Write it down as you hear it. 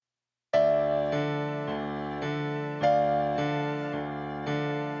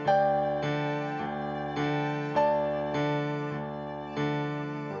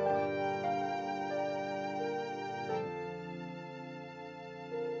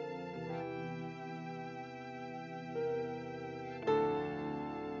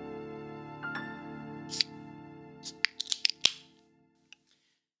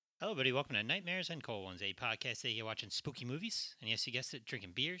Hello, everybody. Welcome to Nightmares and Cold Ones, a podcast that you're watching spooky movies. And yes, you guessed it,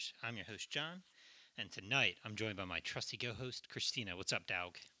 drinking beers. I'm your host, John. And tonight, I'm joined by my trusty co-host, Christina. What's up,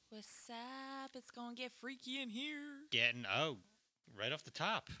 dog? What's up? It's gonna get freaky in here. Right off the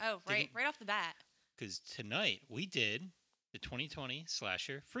top. Oh, right off the bat. Because tonight, we did the 2020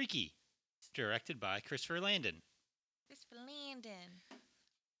 slasher Freaky, directed by Christopher Landon. Christopher Landon.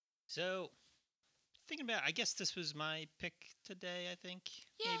 So, thinking about, I guess this was my pick today, I think,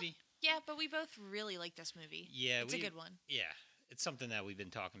 Yeah. maybe. Yeah, but we both really like this movie. Yeah, it's a good one. Yeah, it's something that we've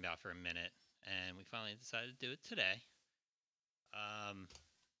been talking about for a minute, and we finally decided to do it today.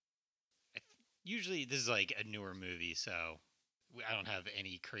 Usually this is like a newer movie, so I don't have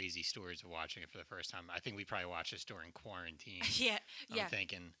any crazy stories of watching it for the first time. I think we probably watched this during quarantine. yeah, I'm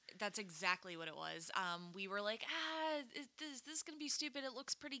thinking that's exactly what it was. We were like, is this gonna be stupid? It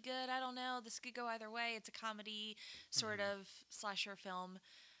looks pretty good. I don't know. This could go either way. It's a comedy sort of slasher film.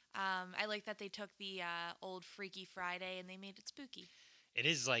 I like that they took the old Freaky Friday and they made it spooky. it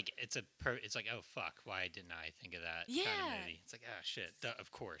is like it's like, oh fuck, why didn't I think of that kind of movie? It's like, oh shit,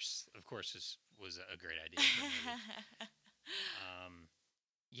 of course this was a great idea for a movie.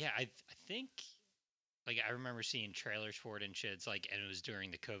 I think, like, I remember seeing trailers for it and shit. It's like, and it was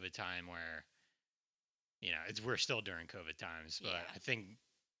during the COVID time where, we're still during COVID times, but Yeah. I think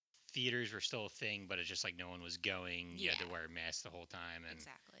theaters were still a thing, but it's just like no one was going. You had Yeah. to wear masks the whole time, and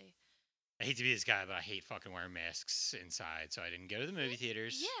Exactly. I hate to be this guy, but I hate fucking wearing masks inside, so I didn't go to the movie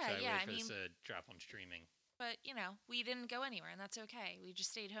theaters. Yeah, so I yeah, waited I for this mean- to drop on streaming. But we didn't go anywhere, and that's okay. We just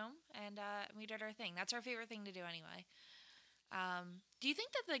stayed home and we did our thing. That's our favorite thing to do anyway. Do you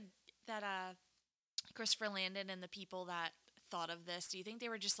think that Christopher Landon and the people that thought of this, do you think they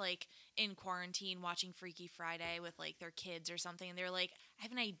were just like in quarantine watching Freaky Friday with like their kids or something, and they're like, I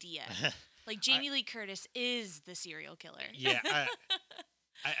have an idea. Like Jamie Lee Curtis is the serial killer. Yeah,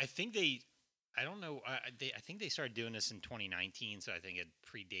 I think they. I don't know. I think they started doing this in 2019, so I think it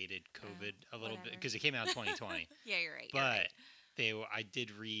predated COVID a little bit whatever. because it came out in 2020. Yeah, you're right. But I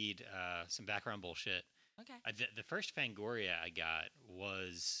did read some background bullshit. Okay. The first Fangoria I got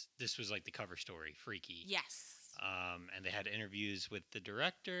this was like the cover story, Freaky. Yes. And they had interviews with the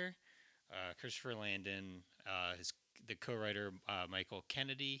director, Christopher Landon, the co-writer Michael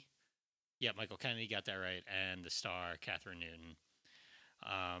Kennedy. Yeah, Michael Kennedy got that right, and the star Catherine Newton.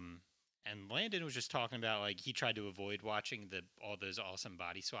 And Landon was just talking about, like, he tried to avoid watching all those awesome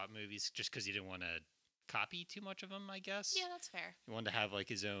body swap movies just because he didn't want to copy too much of them, I guess. Yeah, that's fair. He wanted to have like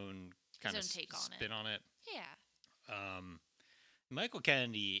his own kind of take on spin on it. Yeah. Michael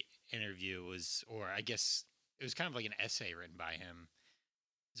Kennedy interview was, or I guess it was kind of like an essay written by him.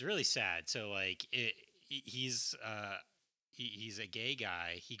 It's really sad. So like he's a gay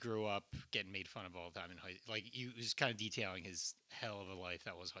guy. He grew up getting made fun of all the time in like he was kind of detailing his hell of a life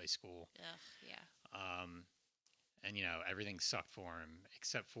that was high school. Ugh, yeah. And everything sucked for him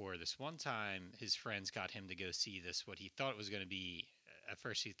except for this one time his friends got him to go see what he thought was going to be. At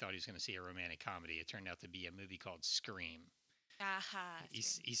first he thought he was going to see a romantic comedy. It turned out to be a movie called Scream. Aha.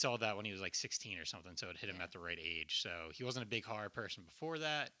 He saw that when he was like 16 or something, so it hit him at the right age. So he wasn't a big horror person before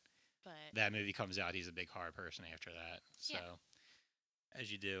that. But that movie comes out, he's a big horror person after that. So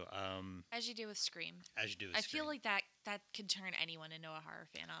as you do. As you do with Scream. As you do with Scream. I feel like that could turn anyone into a horror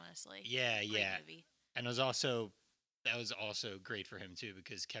fan, honestly. Yeah, Great yeah. Movie. And that was also great for him too,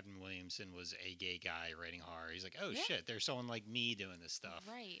 because Kevin Williamson was a gay guy writing horror. He's like, oh shit, there's someone like me doing this stuff.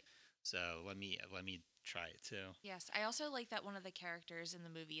 Right. So let me try it too. Yes, I also like that one of the characters in the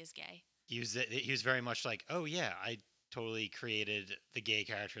movie is gay. He was very much like, oh yeah, I totally created the gay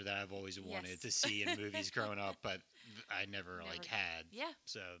character that I've always wanted to see in movies growing up, but I never like had. Yeah.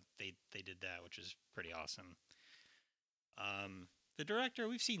 So they did that, which is pretty awesome. The director,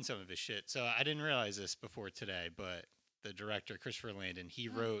 we've seen some of his shit, so I didn't realize this before today, but the director, Christopher Landon, he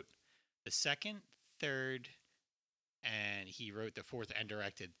wrote the second, third, and he wrote the fourth and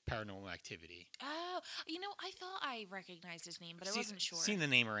directed Paranormal Activity. Oh, I thought I recognized his name, but I wasn't sure. Seen the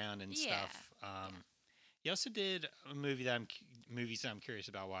name around and stuff. He also did a movies that I'm curious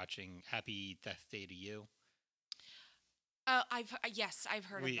about watching. Happy Death Day to You. I've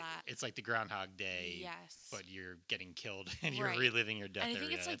heard of that. It's like the Groundhog Day. Yes. But you're getting killed and you're reliving your death. And I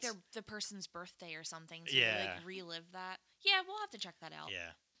think it's like the person's birthday or something. So yeah. They, like relive that. Yeah, we'll have to check that out. Yeah.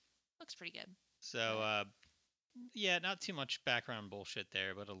 Looks pretty good. So, not too much background bullshit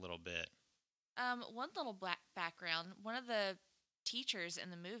there, but a little bit. One little background. One of the teachers in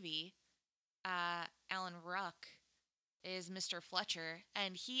the movie, Alan Ruck, is Mr. Fletcher,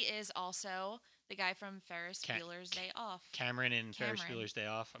 and he is also the guy from Ferris Ca- Bueller's Day Off. Cameron in Ferris Cameron. Bueller's Day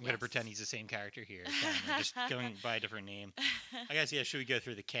Off. I'm going to pretend Yes. he's the same character here. Cameron, just going by a different name. I guess, yeah, should we go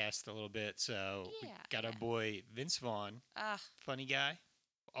through the cast a little bit? So we Yeah, got our yeah. boy Vince Vaughn, Ugh. funny guy.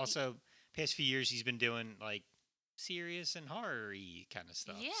 Also, past few years he's been doing like serious and horror-y kind of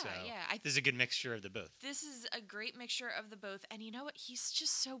stuff. Yeah, so yeah. this is a good mixture of the both. This is a great mixture of the both, and you know what? He's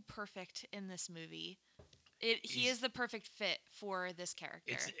just so perfect in this movie. He He's- is the perfect fit for this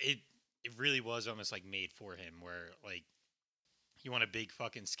character. It really was almost like made for him, where like you want a big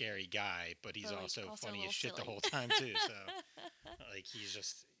fucking scary guy, but he's But, like, also also a funny little as shit the silly. whole time too. So like he's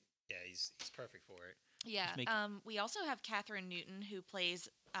just he's perfect for it. Yeah. Just make- We also have Catherine Newton, who plays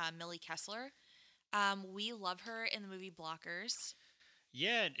Millie Kessler. We love her in the movie Blockers.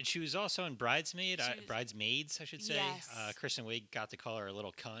 Yeah, and she was also in Bridesmaids, I should say. Yes. Kristen Wiig got to call her a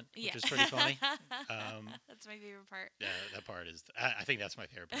little cunt, which Yeah. is pretty funny. That's my favorite part. Yeah, that part is. I think that's my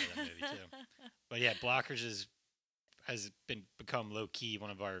favorite part of that movie too. But yeah, Blockers has become low key one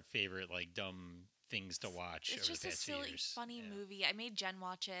of our favorite like dumb things to watch. It's over just the a past few silly, years. funny Yeah. movie. I made Jen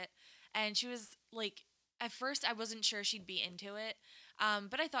watch it, and she was like, at first I wasn't sure she'd be into it,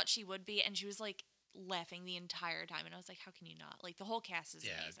 but I thought she would be, and she was like laughing the entire time, and I was like, how can you not? Like the whole cast is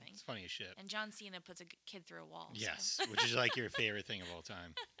Yeah, amazing, it's funny as shit. and John Cena puts a kid through a wall. so. Yes, which is like your favorite thing of all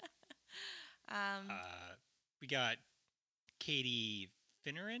time. We got Katie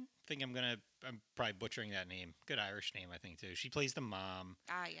Finneran. I'm probably butchering that name. Good Irish name, I think too. She plays the mom.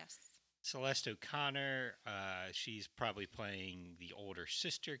 Yes. Celeste O'Connor. She's probably playing the older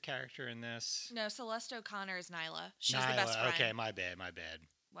sister character in this. No, Celeste O'Connor is Nyla. She's Nyla, the best friend. Okay, my bad.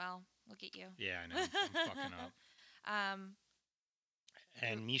 Well, look at you. Yeah, I know. I'm fucking up. Um,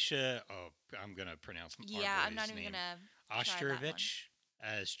 And Misha, I'm gonna pronounce our yeah, I'm boy's not even name. gonna try that one. Ostrovich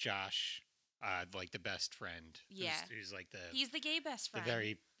as Josh, like the best friend. Yeah. who's like the He's the gay best the friend.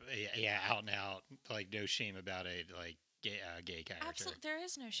 very out and out, like no shame about it, like gay character. Absolutely, there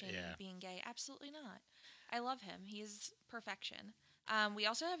is no shame Yeah. in being gay. Absolutely not. I love him. He's perfection. We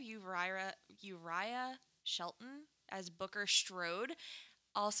also have Uriah Shelton as Booker Strode.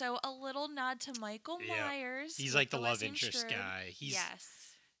 Also, a little nod to Michael Yeah. Myers. He's with like the last love name interest Strode. guy. He's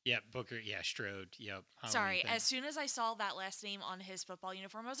Yes. Booker. Yeah, Strode. Yep. Halloween Sorry. thing. As soon as I saw that last name on his football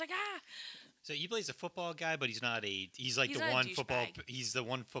uniform, I was like, ah. So he plays a football guy, but he's not a. He's like He's the not a one football. douchebag. He's the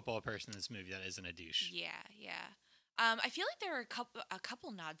one football person in this movie that isn't a douche. Yeah, yeah. I feel like there are a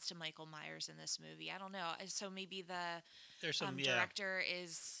couple nods to Michael Myers in this movie. I don't know. So maybe the There's some director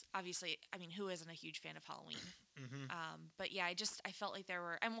is obviously. I mean, who isn't a huge fan of Halloween? Mm-hmm. But yeah, I felt like there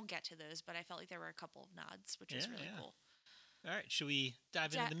were, and we'll get to those, but I felt like there were a couple of nods, which was really cool. All right, should we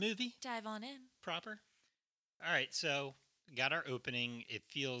dive into the movie Dive on in. proper? All right, so got our opening. It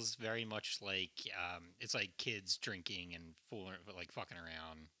feels very much like it's like kids drinking and like fucking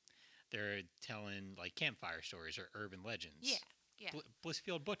around. They're telling like campfire stories or urban legends. Yeah, yeah.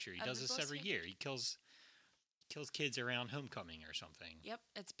 Blissfield Butcher. He Of does the this every Blissfield year. He kills kids around homecoming or something. Yep,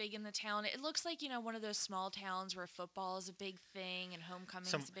 it's big in the town. It looks like, one of those small towns where football is a big thing and homecoming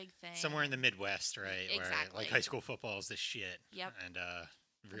is a big thing. Somewhere in the Midwest, right? Where Exactly. like high school football is the shit. Yep. And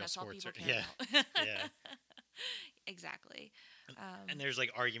And real that's all sports people are care about. yeah. Exactly. And there's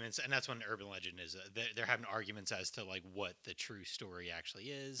like arguments, and that's what an urban legend is. They're having arguments as to like what the true story actually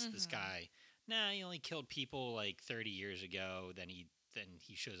is. This Mhm. guy, he only killed people like 30 years ago. Then he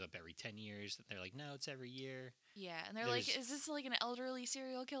shows up every 10 years. They're like, no, it's every year. Yeah, and they're like, There's- is this like an elderly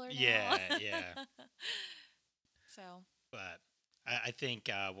serial killer now? Yeah, yeah. So, But I think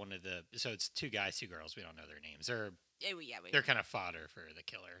so it's two guys, two girls. We don't know their names. They're wait. kind of fodder for the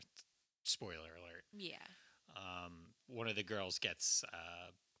killer. Spoiler alert. Yeah. One of the girls gets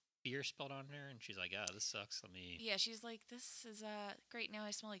beer spilled on her, and she's like, "Oh, this sucks. Let me." Yeah, she's like, this is great. Now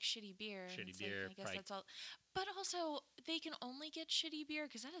I smell like shitty beer. And Shitty it's like, beer, I guess probably- that's all. But also, they can only get shitty beer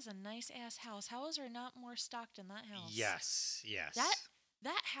because that is a nice ass house. How is there not more stocked in that house? Yes.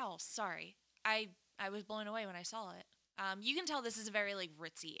 That house. Sorry, I was blown away when I saw it. You can tell this is a very like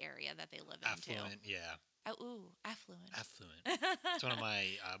ritzy area that they live into. Affluent, yeah. Affluent. Affluent. It's one of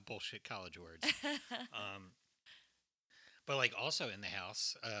my bullshit college words. But like also in the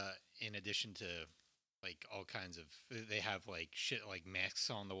house, in addition to like all kinds of, they have like shit like masks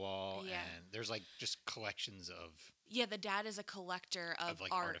on the wall, Yeah. and there's like just collections of Yeah, the dad is a collector of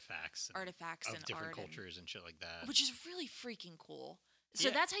like art, artifacts of and different art, cultures and shit like that. which is really freaking cool. So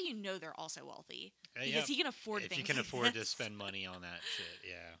Yeah. that's how you know they're also wealthy because Yeah, he can afford if things. you can like afford to this. spend money on that shit,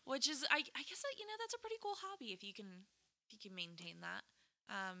 yeah. Which is, I guess that that's a pretty cool hobby if you can maintain that.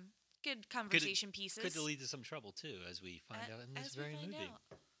 Good conversation pieces. Could lead to some trouble too, as we find out in this as we very find movie.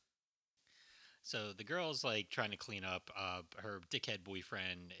 out. So the girl's like trying to clean up. Her dickhead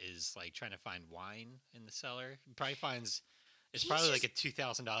boyfriend is like trying to find wine in the cellar. He probably finds it's He's probably like just, a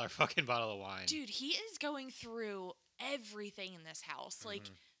 $2,000 fucking bottle of wine. dude, he is going through everything in this house. Hmm.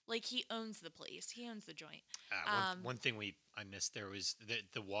 Like he owns the place. He owns the joint. One thing I missed there was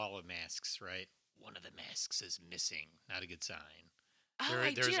the wall of masks. Right, one of the masks is missing. Not a good sign. Oh,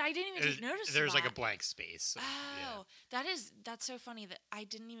 There there's I didn't even take notice of there's like a that. blank space. So, yeah. Oh, that's so funny that I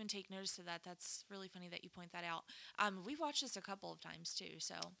didn't even take notice of that. That's really funny that you point that out. We've watched this a couple of times too,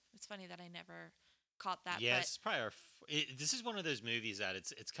 so it's funny that I never caught that. Yeah, But this is probably this is one of those movies that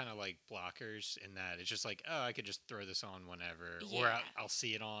it's kind of like Blockers in that it's just like, oh, I could just throw this on whenever, or yeah, I'll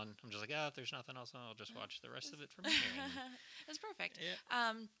see it on. I'm just like, oh, if there's nothing else on, I'll just watch the rest of it from here. And, it's perfect.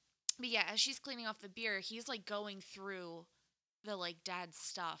 yeah. But yeah, as she's cleaning off the beer, he's like going through the like dad's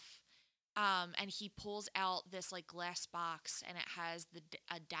stuff. And he pulls out this like glass box, and it has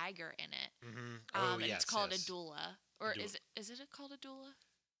a dagger in it. Mm-hmm. Oh And yes, it's called yes. a doula, or Doula. is it called a doula?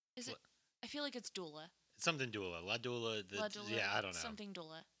 Is it? What- I feel like it's doula. Something doula, la doula. La doula. Yeah, I don't know. Something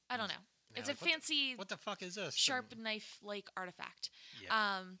doula. I don't know. Now, It's a like, fancy what the fuck is this? sharp knife like artifact.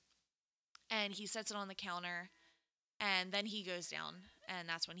 Yeah. And he sets it on the counter, and then he goes down, and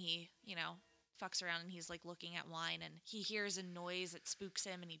that's when he, fucks around, and he's like looking at wine, and he hears a noise that spooks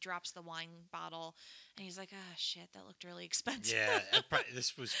him, and he drops the wine bottle, and he's like, ah, shit, that looked really expensive. Yeah,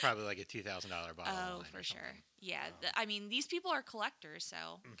 this was probably like a $2,000 bottle. Oh, of wine for or sure. something. Yeah, I mean, these people are collectors,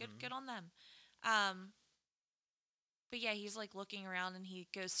 so Mhm. good on them. Um, but yeah, he's like looking around, and he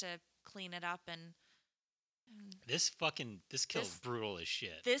goes to clean it up, and This kill is This- brutal as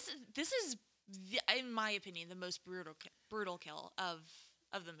shit. this is, in my opinion, the most brutal kill of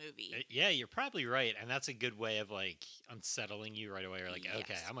the movie. Yeah, you're probably right, and that's a good way of like unsettling you right away. You're like, okay,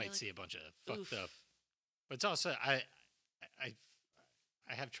 Yes, I might you're like, see a bunch of fucked oof. up. But it's also I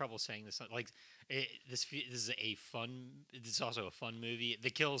I have trouble saying this. Like this is a fun. This is also a fun movie. The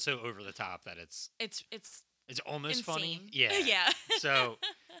kill is so over the top that It's it's almost funny. insane. Yeah. yeah. So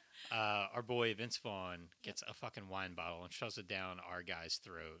our boy Vince Vaughn gets a fucking wine bottle and shoves it down our guy's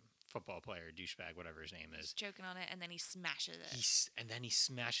throat. Football player, douchebag, whatever his name He's is. joking on it, and then he smashes it. And then he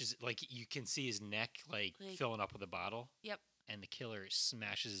smashes it. Like you can see his neck like Like- filling up with a bottle. Yep. And the killer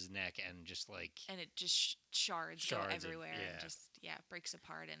smashes his neck and just like And it just shards go Shards of- everywhere, yeah. and just breaks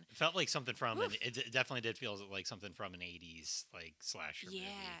apart. And it felt like something from Woof. it definitely did feel like something from an '80s like slasher movie.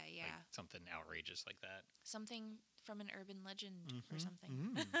 Yeah. Like something outrageous like that. something from an urban legend or Mhm, something.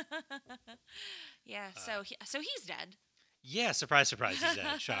 mhm. Yeah. So he's dead. Yeah, surprise, surprise, he's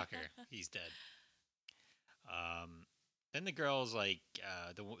dead. Shocker, he's dead. Then the girl's like,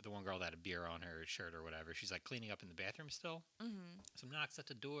 the one girl that had a beer on her shirt or whatever. She's like cleaning up in the bathroom still. Mm-hmm. Some knocks at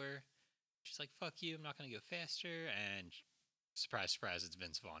the door. She's like, "Fuck you! I'm not gonna go faster." And surprise, surprise, it's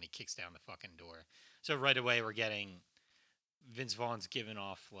Vince Vaughn. He kicks down the fucking door. So right away we're getting Vince Vaughn's giving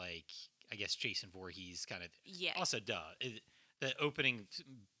off like I guess Jason Voorhees kind of. Yeah. Also, the opening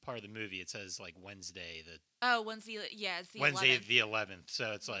part of the movie it says like Wednesday the Oh, it's the Wednesday 11th. the 11th.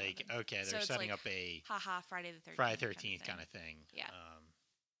 So it's The like 11th. okay, So they're it's setting like, up a Haha, Friday the 13th. Friday 13th kind of thing. Yeah.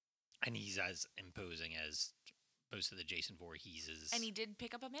 And he's as imposing as most of the Jason Voorheeses. And he did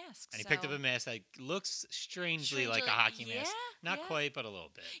pick up a mask. And he picked up a mask that looks strangely like a Strangely- hockey mask. Not yeah. quite, but a little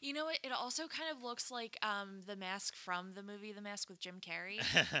bit. You know what? It also kind of looks like the mask from the movie The Mask with Jim Carrey.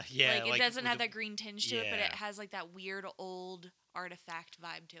 Yeah, Like it doesn't with have the- that green tinge to it, but yeah. it has like that weird old artifact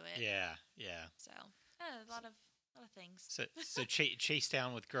vibe to it. Yeah. So a lot of things. So chase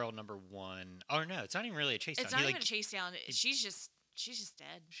down with girl number one. Oh no, it's not even really a chase It's down. not He, even like, a chase down. She's just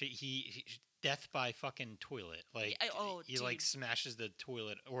dead. he death by fucking toilet. Like he like dude. smashes the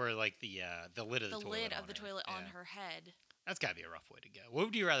toilet or like the lid of the The toilet. lid on of the her. toilet on Yeah. her head. That's gotta be a rough way to go. What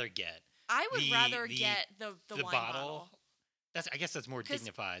would you rather get? I would The- rather the- get the wine bottle. I guess that's more 'Cause-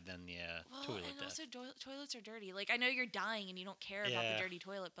 dignified than the Well, toilet and death. also toilets are dirty. Like I know you're dying and you don't care about Yeah. the dirty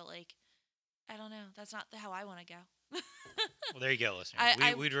toilet, but like I don't know. That's not how I want to go. Well, there you go,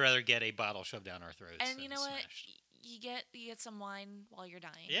 listeners. We'd rather get a bottle shoved down our throats. And than you know what? smashed. You get some wine while you're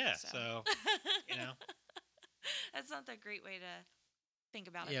dying. Yeah. So you know. That's not the great way to think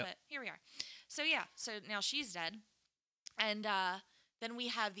about it, Yep. but here we are. So yeah, so now she's dead, and then we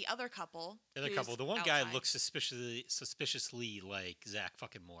have the other couple. The other who's couple. The one guy outside. looks suspiciously like Zach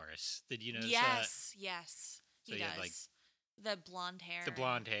fucking Morris. Did you notice that? Yes, he So you does. have, like, the blonde hair. The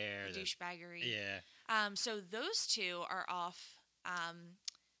blonde hair. the douchebaggery. Yeah. So those two are off.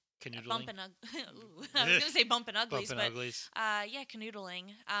 Canoodling. Bumping. Ooh, I was gonna say bumping uglies, Bumping but uglies. yeah, canoodling.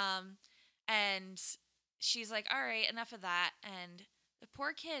 And she's like, all right, enough of that. And the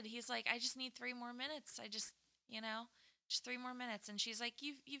poor kid, he's like, I just need 3 more minutes. I just, just 3 more minutes. And she's like,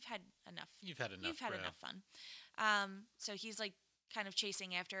 you've had enough. You've had enough. You've had bro. enough fun. So he's like kind of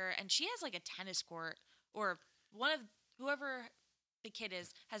chasing after her, and she has like a tennis court, or one of whoever the kid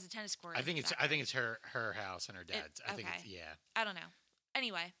is has a tennis court. I think it's her house and her dad's. I think okay. it's yeah. I don't know.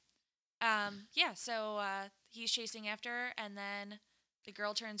 Anyway, yeah. So he's chasing after her, and then the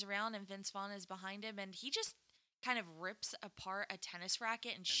girl turns around, and Vince Vaughn is behind him, and he just kind of rips apart a tennis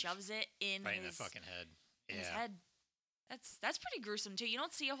racket and shoves it in right his in the fucking head. in Yeah. his head. That's pretty gruesome too. You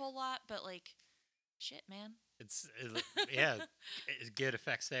don't see a whole lot, but like, shit, man. Yeah, it's good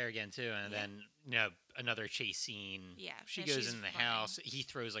effects there again too, and Yeah. then another chase scene. Yeah, she yeah, goes she's in the funny. house. He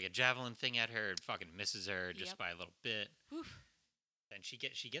throws like a javelin thing at her and fucking misses her just Yep. by a little bit. Oof. Then she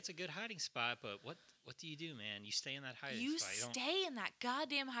gets a good hiding spot, but what do you do, man? You stay in that hiding You spot. stay in that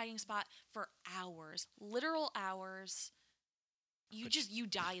goddamn hiding spot for hours, literal hours. You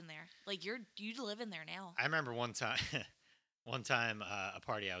die in there. Like you live in there now. I remember one time, a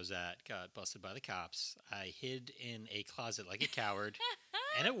party I was at got busted by the cops. I hid in a closet like a coward,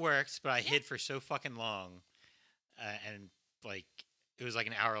 and it worked. But I hid for so fucking long, and like it was like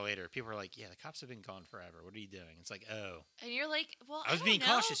an hour later. People were like, "Yeah, the cops have been gone forever. What are you doing?" It's like, oh, And you're like, well, I was don't being know.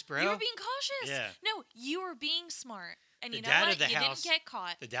 cautious, bro. You were being cautious. Yeah. No, you were being smart. And The you know dad what? of the You house- didn't get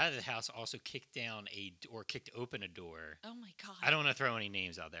caught. the dad of the house also kicked open a door. Oh my god. I don't want to throw any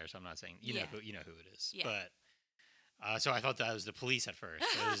names out there, so I'm not saying you Yeah. know who it is. Yeah. But so I thought that was the police at first.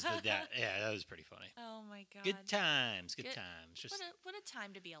 It was the dad. Yeah, that was pretty funny. Oh my god. Good times. Good Good- times. Just What a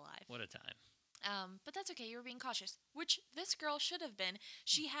time to be alive. what a time. But that's okay. You were being cautious, which this girl should have been.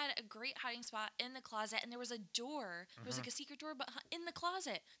 She had a great hiding spot in the closet, and there was a door. There was like a secret door, but in the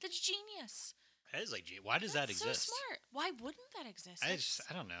closet. That's genius. That is like, gee, why does that That's exist? so smart. Why wouldn't that exist?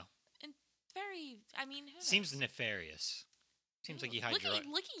 I don't know. I mean, who Seems knows? nefarious. Seems like you hide look your. at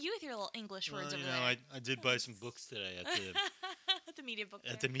you with your little English words over you know, there. I did buy some books today at the At the media book.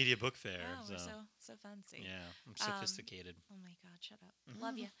 at fair. the media book fair. Oh, so we're so fancy. yeah, I'm sophisticated. Oh my God, shut up.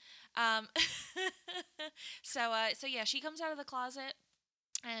 Love you. So yeah, she comes out of the closet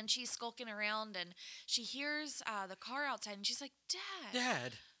and she's skulking around and she hears the car outside and she's like, "Dad."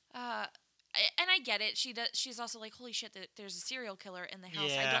 Dad. And I get it. She's also like, "Holy shit, there's a serial killer in the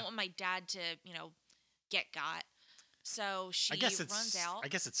house. I Yeah. don't want my dad to, get got." So she runs out. I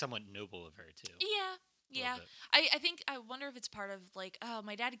guess it's somewhat noble of her too. Yeah. bit. I wonder if it's part of like, oh,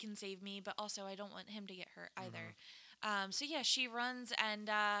 my dad can save me, but also I don't want him to get hurt either. So yeah, she runs and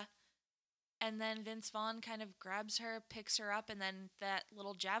then Vince Vaughn kind of grabs her, picks her up, and then that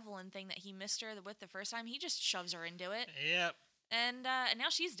little javelin thing that he missed her with the first time, he just shoves her into it, Yep. and now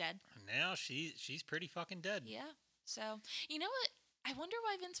she's dead. Now she's pretty fucking dead. Yeah. So you know what? I wonder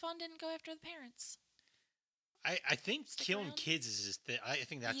why Vince Vaughn didn't go after the parents. I think Stick killing around? kids is his thing. I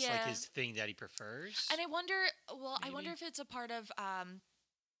think that's like Yeah. his thing that he prefers. And I wonder. Well, I wonder Maybe. if it's a part of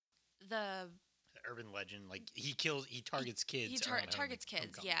the The urban legend, like he targets kids. he around targets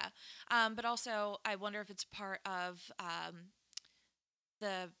kids, homecoming. yeah. But also, I wonder if it's part of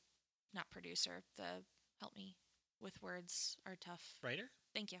the not producer. The help me with words are tough. Writer?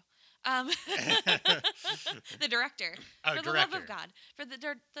 Thank you. The director. Oh, For the director. love of God, for the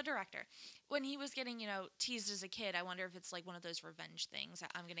director. When he was getting, teased as a kid, I wonder if it's like one of those revenge things.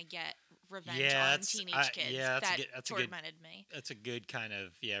 That I'm gonna get revenge Yeah, on that's- teenage kids yeah, that's a that good- that's a good- tormented me. That's a good kind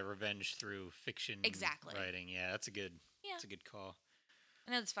of revenge through fiction. Exactly. Writing. Yeah, that's a good. Yeah. That's a good call.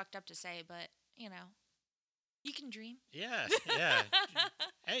 I know it's fucked up to say, but you can dream. Yeah, yeah.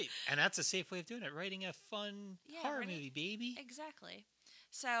 Hey, and that's a safe way of doing it. Writing a fun Yeah, horror writing- movie, baby. Exactly.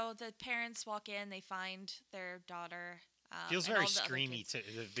 So the parents walk in, they find their daughter. Feels and very all the other screamy kids. to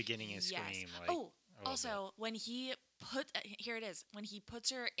the beginning of Yes. Scream. Like, Oh, a little bit. also when he here it is. When he puts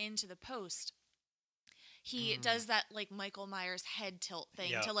her into the post, he does that like Michael Myers head tilt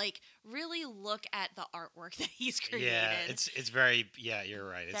thing Yeah. to like really look at the artwork that he's created. Yeah, it's very you're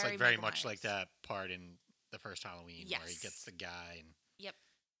right. It's Very like very Michael much like Myers. that part in the first Halloween where he Yes. gets the guy and Yep.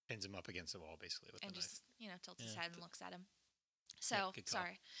 pins him up against the wall basically with And the knife. just tilts his Yeah, head and looks at him. So good call.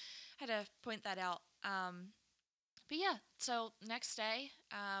 sorry, had to point that out. But yeah, so next day,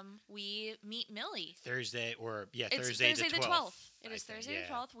 we meet Millie. Thursday or It's Thursday the 12th. It I is think, Thursday the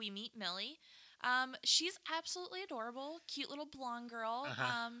 12th. We meet Millie. She's absolutely adorable, cute little blonde girl.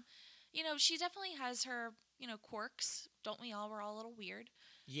 Uh-huh. She definitely has her, quirks. Don't we all? We're all a little weird.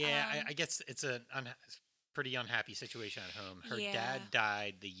 Yeah, Um, I guess it's a pretty unhappy situation at home. Her Yeah. dad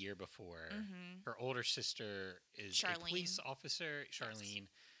died the year before. Mm-hmm. Her older sister is a Charlene. police officer, Charlene.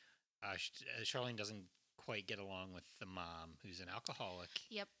 Charlene doesn't quite get along with the mom, who's an alcoholic.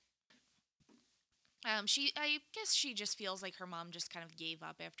 Yep. I guess she just feels like her mom just kind of gave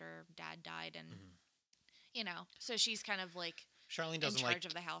up after dad died, and Mhm. So she's kind of like Charlene in doesn't charge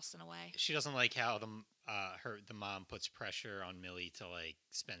of the house in a way. she doesn't like how the mom puts pressure on Millie to like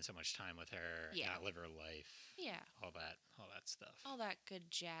spend so much time with her, Yeah. not live her life, Yeah, all that stuff. all that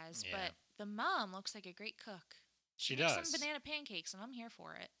good jazz. Yeah. But the mom looks like a great cook. She makes does. some banana pancakes, and I'm here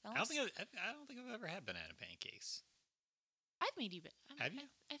for it. I don't think I've ever had banana pancakes. I've made you. Have you?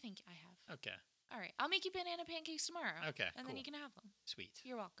 I think I have. Okay. All right, I'll make you banana pancakes tomorrow. Okay. And then you can have them. Sweet.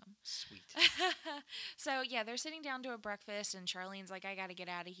 You're welcome. Sweet. So yeah, they're sitting down to a breakfast, and Charlene's like, "I got to get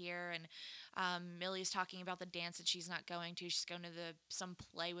out of here," and Millie's talking about the dance that she's not going to. She's going to some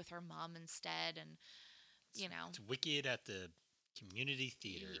play with her mom instead, and It's Wicked at the community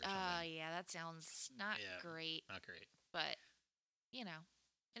theater. Or something. Yeah, that sounds not great. Not great. But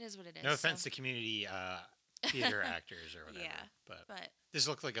it is what it is. No offense to community theater actors or whatever. Yeah, but this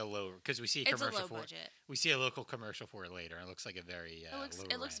looked like a low because we see a it's commercial a low for budget. We see a local commercial for it later, and it looks like a very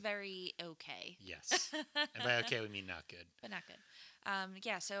it looks very okay. Yes, and by okay we mean not good, but not good.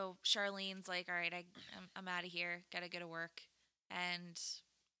 Yeah. So Charlene's like, "All right, I'm out of here. Gotta go to work," and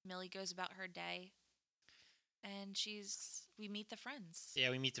Millie goes about her day, and we meet the friends. Yeah,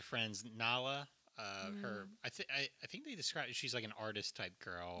 we meet the friends. Nala, her I think they describe she's like an artist type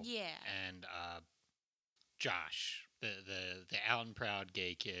girl. Yeah, and Josh, the out and proud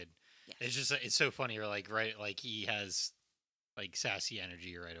gay kid. Yes. It's so funny. Or like he has like sassy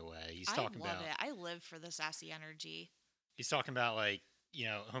energy right away. He's talking about it. I live for the sassy energy. He's talking about like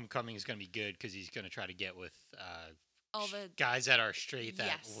homecoming is going to be good because he's going to try to get with all the guys that are straight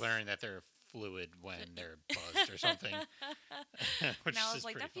that learn that they're fluid when they're buzzed or something. And I was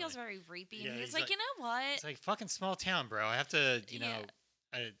like, that feels very rapey. And he's like, you know what? It's like fucking small town, bro. I have to,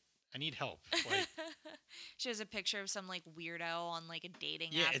 I need help. Like, she has a picture of some like weirdo on like a dating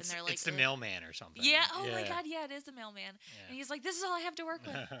app, and they're like, it's the mailman or something. Yeah. Oh my god. Yeah, it is the mailman. Yeah. And he's like, this is all I have to work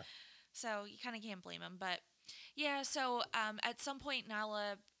with. So you kind of can't blame him, but yeah. So at some point,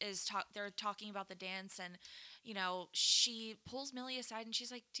 Nala they're talking about the dance, and she pulls Millie aside, and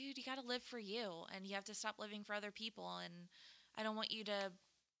she's like, dude, you got to live for you, and you have to stop living for other people, and I don't want you to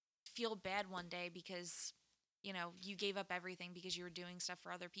feel bad one day because you gave up everything because you were doing stuff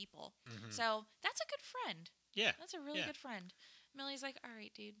for other people. Mm-hmm. So that's a good friend. Yeah. That's a really good friend. Millie's like, all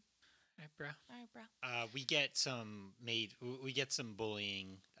right, dude. All right, bro. We get some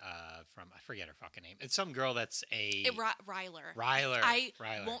bullying from, I forget her fucking name. It's some girl that's Ryler. I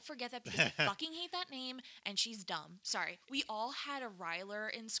won't forget that because I fucking hate that name, and she's dumb. Sorry. We all had a Ryler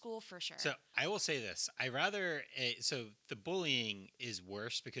in school for sure. So I will say this. So the bullying is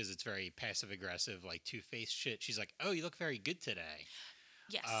worse because it's very passive aggressive, like two-faced shit. She's like, oh, you look very good today.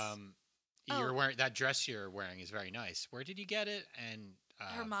 Yes. You're wearing that dress you're wearing is very nice. Where did you get it? And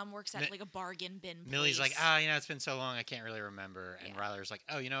her mom works at like a bargain bin place. Millie's like, it's been so long, I can't really remember. And Ryler's like,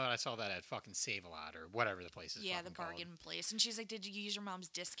 oh, you know what? I saw that at fucking Save-A-Lot or whatever the place is. Yeah, the bargain place. And she's like, did you use your mom's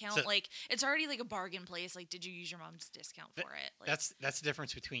discount? So, like, it's already like a bargain place. Like, did you use your mom's discount for it? Like, that's the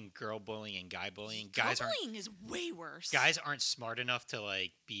difference between girl bullying and guy bullying. Bullying is way worse. Guys aren't smart enough to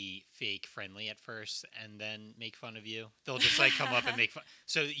like be fake friendly at first and then make fun of you. They'll just like come up and make fun.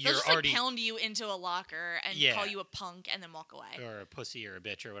 So you're just, already like, pound you into a locker and call you a punk and then walk away, or a pussy or a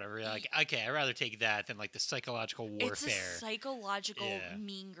bitch or whatever. Like, okay, I'd rather take that than like the psychological warfare. It's a psychological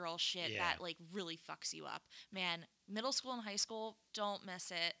mean girl shit that like really fucks you up. Man, middle school and high school, don't miss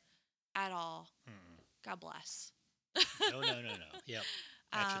it at all. God bless. No. Yep.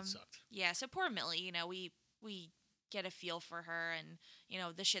 That shit sucked. Yeah, so poor Millie, we get a feel for her and,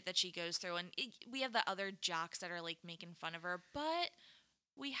 the shit that she goes through. And we have the other jocks that are like making fun of her, but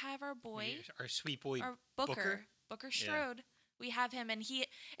we have our boy. Our sweet boy, our Booker Strode. Yeah. We have him, and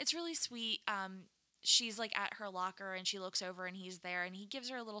it's really sweet. She's like at her locker, and she looks over, and he's there, and he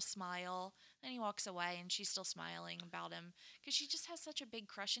gives her a little smile, and he walks away, and she's still smiling about him because she just has such a big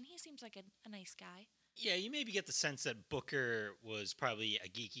crush, and he seems like a nice guy. Yeah, you maybe get the sense that Booker was probably a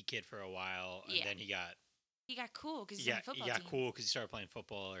geeky kid for a while, and then he got cool because he's on the football team. He got cool because he started playing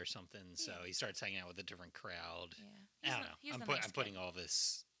football or something, so he starts hanging out with a different crowd. Yeah, I don't know. I'm putting all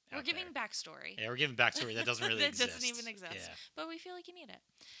this. We're giving backstory. Yeah, we're giving backstory that doesn't really exist. That doesn't even exist. Yeah. But we feel like you need it.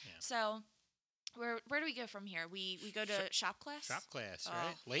 Yeah. So, where do we go from here? We go to shop class? Shop class,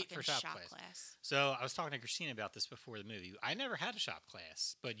 right? Late for shop class. So, I was talking to Christina about this before the movie. I never had a shop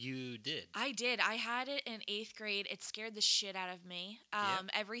class, but you did. I did. I had it in 8th grade. It scared the shit out of me.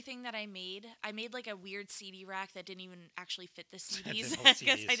 Everything that I made like a weird CD rack that didn't even actually fit the CDs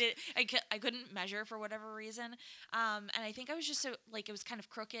because I couldn't measure for whatever reason. And I think I was just so, like, it was kind of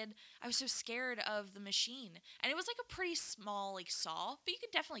crooked. I was so scared of the machine. And it was like a pretty small, like, saw, but you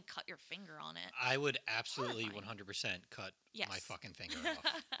could definitely cut your finger on it. I would absolutely 100% cut my fucking finger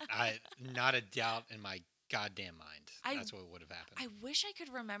off. Not a doubt in my goddamn mind. I- That's what would have happened. I wish I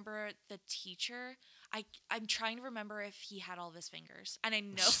could remember the teacher. I'm trying to remember if he had all of his fingers, and I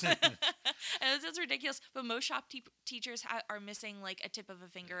know and that's ridiculous. But most shop teachers are missing like a tip of a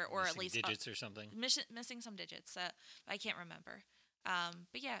finger, or Missing at least digits or something. missing some digits. I can't remember.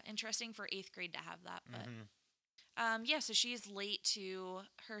 But yeah, interesting for 8th grade to have that. But yeah, so she's late to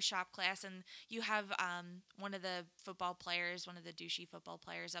her shop class, and you have one of the football players, one of the douchey football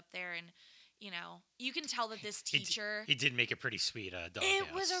players up there, and you can tell that this teacher. He did make a pretty sweet doghouse.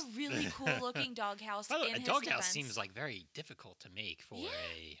 It was a really cool looking doghouse. By the way, in a his doghouse defense. seems like very difficult to make for Yeah.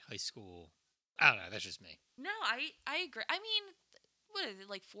 a high school. I don't know. That's just me. No, I agree. I mean, what is it,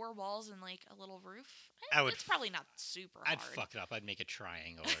 like 4 walls and like a little roof? It's probably not super hard. I'd fuck it up. I'd make a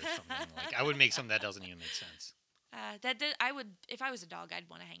triangle or something. Like I would make something that doesn't even make sense. I would, if I was a dog, I'd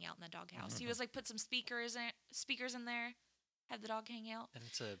want to hang out in the doghouse. He was like, put some speakers in there, have the dog hang out. And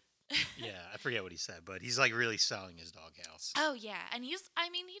it's yeah, I forget what he said, but he's like really selling his doghouse. Oh yeah, and he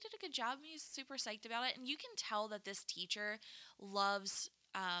did a good job. He's super psyched about it, and you can tell that this teacher loves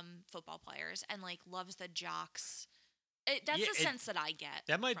football players and like loves the jocks. That's the sense that I get.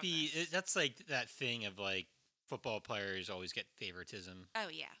 That might from be. this. That's like that thing of like football players always get favoritism. Oh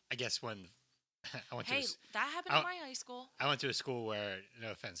yeah. I guess when I went Hey, to that happened in my high school. I went to a school where,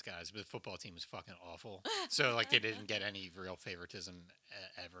 no offense, guys, but the football team was fucking awful. So like they didn't get any real favoritism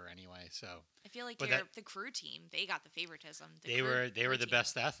ever anyway. So I feel like but the crew team, they got the favoritism. they were the team.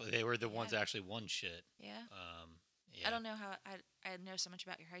 best athletes. They were the ones that actually won shit. Yeah. Yeah. I don't know how I know so much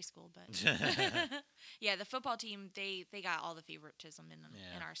about your high school, but yeah, the football team they got all the favoritism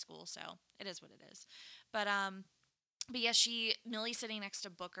in our school, so it is what it is. But yeah, Millie's sitting next to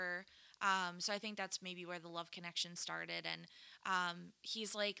Booker, so I think that's maybe where the love connection started, and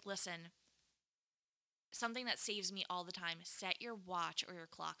he's like, listen, something that saves me all the time: set your watch or your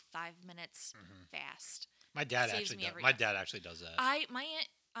clock 5 minutes fast. My dad Saves actually me does. every My time. dad actually does that. My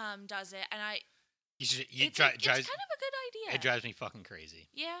aunt does it, and It's it's kind of a good idea. It drives me fucking crazy.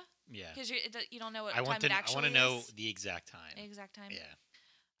 Yeah. Yeah. Because you don't know what I want time to. it actually I want to know is. the exact time. Exact time. Yeah.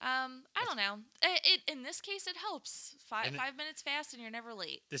 I don't know. It in this case it helps. And 5 minutes fast and you're never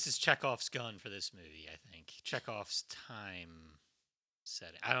late. This is Chekhov's gun for this movie, I think. Chekhov's time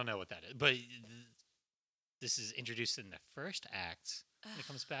setting. I don't know what that is, but this is introduced in the first act. And it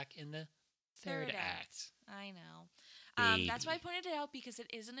comes back in the third act. I know. That's why I pointed it out, because it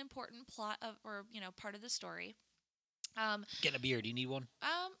is an important plot part of the story. Get a beer. Do you need one?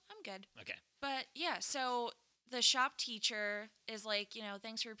 I'm good. Okay. But yeah, so the shop teacher is like,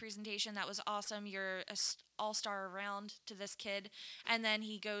 thanks for your presentation. That was awesome. You're a all-star around to this kid. And then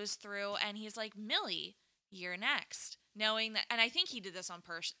he goes through and he's like, Millie, you're next. Knowing that, and I think he did this on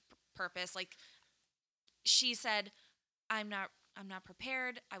purpose. Like, she said, I'm not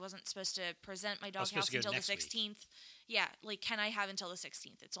prepared. I wasn't supposed to present my doghouse until the 16th. Yeah, like, can I have until the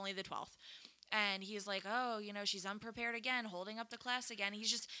 16th? It's only the 12th. And he's like, oh, she's unprepared again, holding up the class again.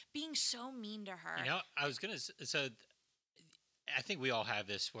 He's just being so mean to her. I was going to... So, I think we all have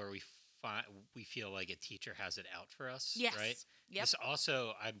this where we feel like a teacher has it out for us, yes. right? Yep. This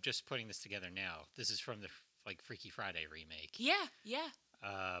also, I'm just putting this together now. This is from the Freaky Friday remake. Yeah.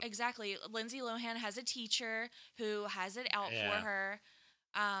 Exactly. Lindsay Lohan has a teacher who has it out for her.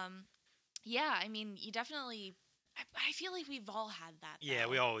 Yeah, I mean, you definitely... I feel like we've all had that, though. Yeah,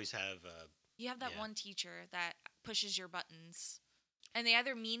 we always have... You have that one teacher that pushes your buttons, and they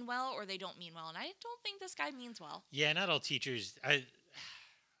either mean well or they don't mean well. And I don't think this guy means well. Yeah, not all teachers. I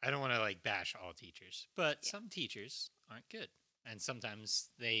don't want to bash all teachers, but some teachers aren't good, and sometimes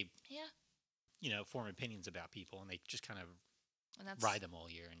they form opinions about people, and they just kind of ride them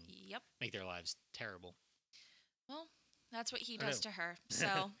all year and make their lives terrible. Well, that's what he does to her.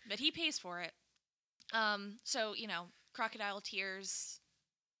 So, but he pays for it. So crocodile tears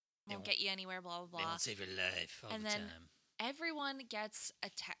won't get you anywhere, blah, blah, blah. They won't save your life all and the then time. Everyone gets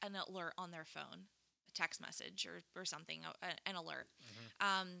an alert on their phone, a text message or something, an alert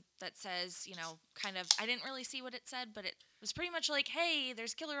that says, kind of, I didn't really see what it said, but it was pretty much like, hey,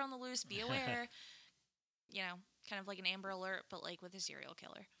 there's killer on the loose, be aware. Kind of like an Amber Alert, but like with a serial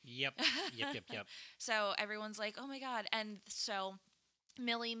killer. Yep. So everyone's like, oh my God. And so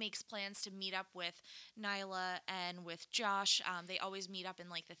Millie makes plans to meet up with Nyla and with Josh. They always meet up in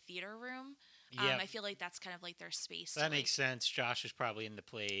like the theater room. I feel like that's kind of like their space. That makes sense. Josh is probably in the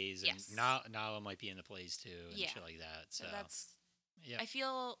plays, and yes. Nala might be in the plays too, and shit like that. So that's. I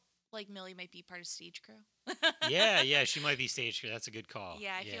feel like Millie might be part of stage crew. yeah, she might be stage crew. That's a good call.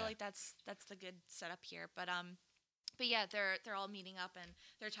 Yeah, I feel like that's the good setup here. But yeah, they're all meeting up and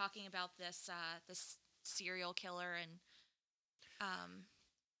they're talking about this serial killer and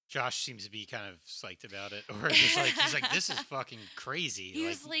Josh seems to be kind of psyched about it, or just like he's like, "This is fucking crazy." He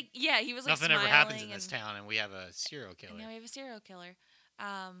was like, yeah, he was like nothing smiling ever happens in this and town, and we have a serial killer. and now we have a serial killer.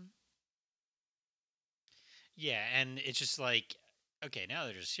 Um, Yeah, and it's just like, okay, now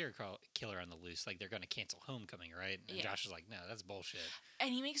there's a serial killer on the loose. Like they're gonna cancel Homecoming, right? And Yeah. Josh is like, "No, that's bullshit."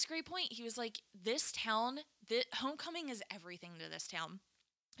 and he makes a great point. He was like, this town, the Homecoming is everything to this town.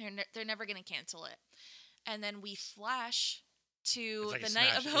 They're never gonna cancel it. And then we flash to It's like a the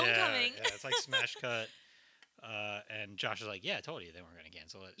night of smash- Homecoming. Yeah, it's like smash cut. And Josh is like, "Yeah, I told you they weren't gonna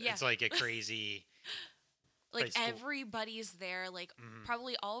cancel it." Yeah. It's like a crazy. Like high school- everybody's there. Like Mhm.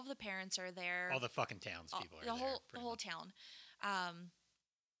 probably all of the parents are there. All the fucking townspeople are the there. whole pretty much. town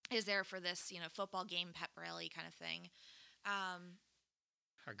is there for this football game pep rally kind of thing.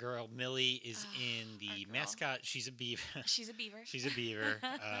 Our girl Millie is in our the girl. mascot. She's a beaver. She's a beaver. She's a beaver.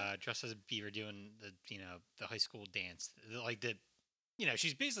 Dressed as a beaver, doing the high school dance.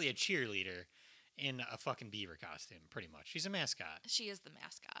 She's basically a cheerleader in a fucking beaver costume, pretty much. She's a mascot. She is the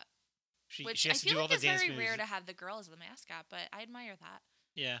mascot. She Which has I to feel do all like the it's dance very moves. rare to have the girl as the mascot, but I admire that.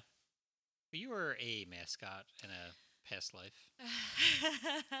 Yeah, but you were a mascot in a past life.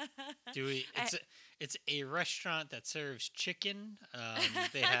 It's a restaurant that serves chicken.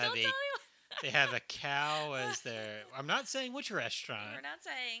 They have Don't tell anyone. they have a cow as their. I'm not saying which restaurant. We're not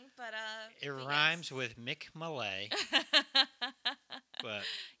saying, but It but rhymes yes. with Mick Malay, but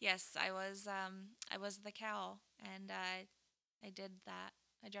Yes, I was the cow, and I did that.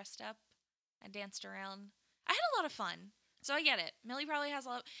 I dressed up, I danced around. I had a lot of fun, so I get it. Millie probably has a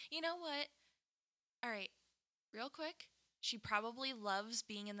lot. You know what? All right, real quick. She probably loves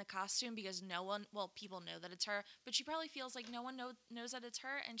being in the costume because people know that it's her, but she probably feels like no one knows that it's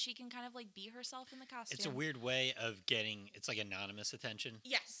her, and she can kind of like be herself in the costume. it's a weird way of getting. It's like anonymous attention.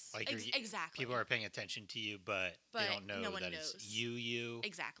 Yes, Like exactly. People are paying attention to you, but they don't know no one that knows. it's you.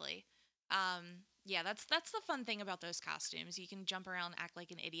 Exactly. Yeah, that's the fun thing about those costumes. You can jump around, act like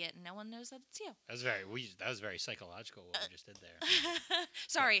an idiot, and no one knows that it's you. That was very psychological what we just did there.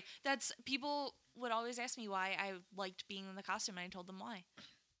 Sorry, that's people would always ask me why I liked being in the costume, and I told them why.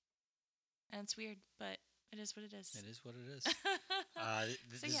 And it's weird, but it is what it is. It is what it is.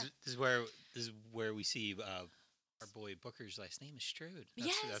 So, yeah. This is where we see our boy Booker's last name is Strode.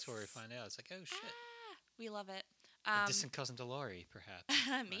 That's where we Yes. find out. It's like, oh shit, We love it. a distant cousin to Laurie,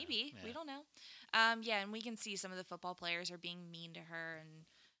 perhaps. Maybe. Yeah. We don't know. Yeah, and we can see some of the football players are being mean to her and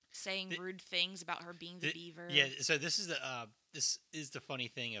saying rude things about her being the beaver. Yeah, so this is the funny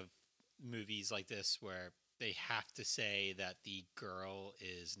thing of movies like this where they have to say that the girl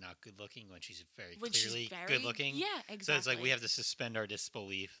is not good looking when she's very clearly good looking. Yeah, exactly. So it's like we have to suspend our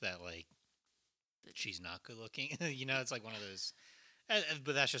disbelief that like she's not good looking. It's like one of those.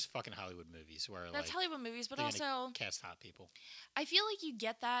 But that's just fucking Hollywood movies where That's like Hollywood movies, but they're gonna also cast hot people. I feel like you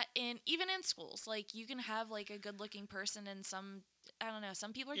get that even in schools. Like you can have like a good looking person and some I don't know,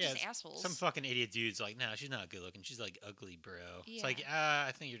 some people are just assholes. Some fucking idiot dude's like, no, she's not good looking. She's like ugly, bro. Yeah. It's like,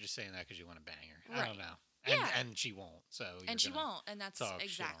 I think you're just saying that because you want to bang her. I Right. don't know. Yeah. And she won't. So and she won't, and that's talk shit on her.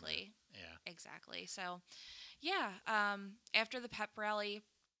 exactly. Yeah. Exactly. So, yeah, after the pep rally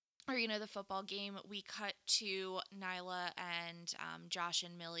or the football game, we cut to Nyla and Josh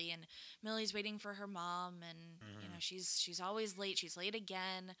and Millie, and Millie's waiting for her mom, and she's always late. She's late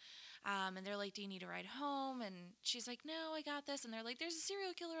again, and they're like, "Do you need a ride home?" And she's like, "No, I got this." And they're like, "There's a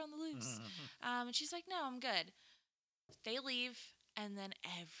serial killer on the loose," and she's like, "No, I'm good." They leave, and then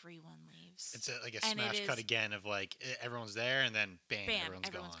everyone leaves. It's like a And it smash cut is- again of like everyone's there, and then bam,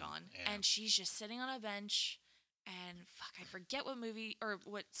 everyone's gone. Yeah. And she's just sitting on a bench, and fuck, I forget what movie or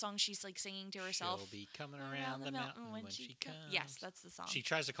what song she's like singing to herself. She'll be coming around the mountain when she comes. Yes, that's the song. She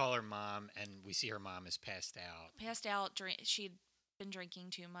tries to call her mom, and we see her mom is passed out. Passed out. She'd been drinking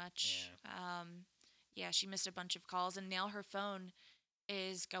too much. Yeah, she missed a bunch of calls, and now her phone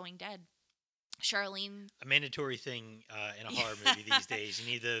is going dead. Charlene, A mandatory thing in a horror movie these days.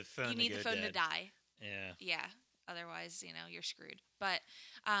 You need the phone. you need to the go phone to dead. die. Yeah. Yeah. Otherwise, you're screwed. But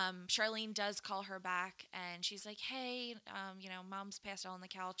Charlene does call her back, and she's like, "Hey, Mom's passed out on the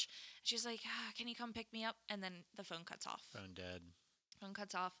couch." She's like, "Can you come pick me up?" And then the phone cuts off. Phone dead. Phone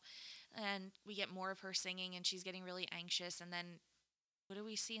cuts off, and we get more of her singing, and she's getting really anxious. And then, what do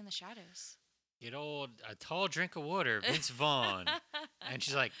we see in the shadows? Get a tall drink of water, Vince Vaughn. And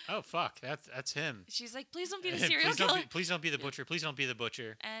she's like, "Oh fuck, that's him." She's like, "Please don't be the serial please killer." please don't be the butcher. Please don't be the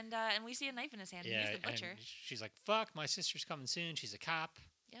butcher. And we see a knife in his hand, and Yeah, he's the butcher. and she's like, "Fuck, my sister's coming soon. She's a cop."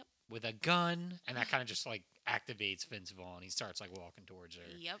 Yep. With a gun, and that kind of just like activates Vince Vaughn. He starts like walking towards her.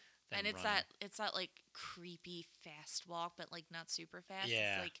 Yep. then And it's running. that like creepy fast walk, but like not super fast.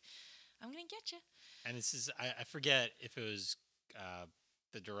 Yeah. It's like, I'm gonna get you. And this is I forget if it was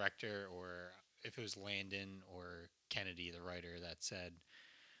the director or if it was Landon or Kennedy, the writer, that said,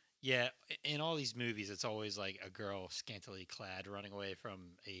 yeah, in all these movies, it's always like a girl scantily clad running away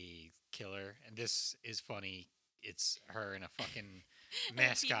from a killer, and this is funny. It's her in a fucking In a beaver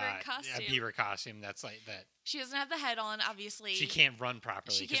mascot, a costume. beaver costume. That's like that. She doesn't have the head on, obviously. She can't run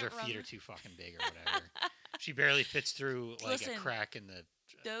properly She because her can't feet run. are too fucking big or whatever. She barely fits through like Listen, a crack in the.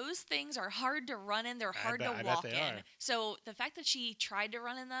 those things are hard to run in. They're hard to I bet walk they in. are. So the fact that she tried to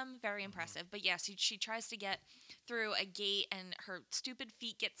run in them, very Mhm. impressive. But yes, she tries to get through a gate, and her stupid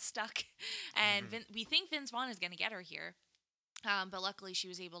feet get stuck. And Mhm. we think Vince Vaughn is going to get her here. But luckily, she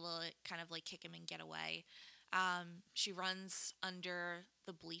was able to kind of like kick him and get away. She runs under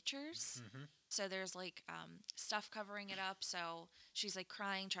the bleachers. Mhm. So there's like stuff covering it up. So she's like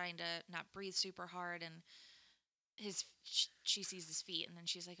crying, trying to not breathe super hard. And she sees his feet, and then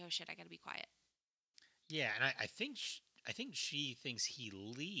she's like, "Oh shit, I gotta be quiet." Yeah, and I think she thinks he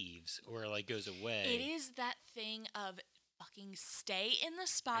leaves or like goes away. It is that thing of fucking stay in the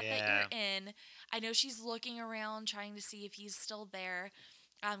spot that Yeah. you're in. I know she's looking around trying to see if he's still there,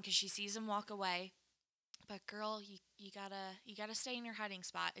 because she sees him walk away. But girl, you gotta stay in your hiding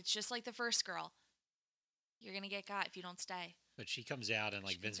spot. It's just like the first girl. You're gonna get got if you don't stay. But she comes out and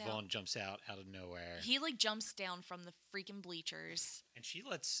She like Vince comes out. Vaughn jumps out of nowhere. He like jumps down from the freaking bleachers. And he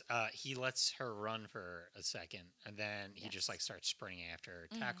lets her run for a second, and then he just Yes. like starts sprinting after her,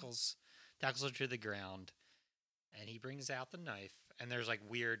 Mhm. tackles her to the ground, and he brings out the knife. And there's like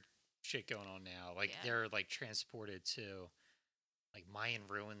weird shit going on now. Like Yeah. they're like transported to like Mayan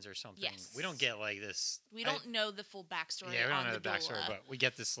ruins or something. Yes. We don't get like this. We don't know the full backstory. Yeah, we don't on know the backstory, doula. but we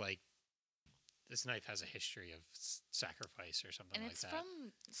get this like this knife has a history of sacrifice or something And like it's that.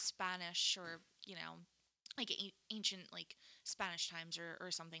 from Spanish, or like ancient like Spanish times,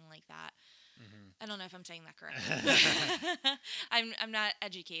 or something like that. Hmm. I don't know if I'm saying that correctly. I'm not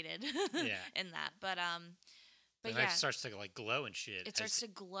educated Yeah. in that, but The yeah, knife starts to like glow and shit. it starts to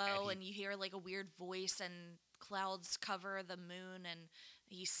glow, he- and you hear like a weird voice, and clouds cover the moon, and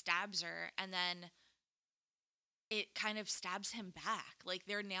he stabs her, and then it kind of stabs him back. Like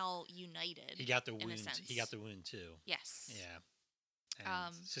they're now united. He got the in a wound. sense. He got the wound too. Yes. Yeah.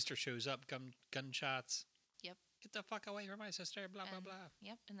 And sister shows up. Gunshots. Yep. Get the fuck away from my sister. Blah blah And- blah.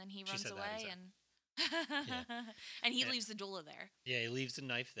 Yep. And then he She runs said that away, exact- and Yeah. and he Yeah. leaves the doula there. Yeah. He leaves the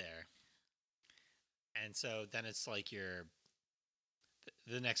knife there. And so then it's like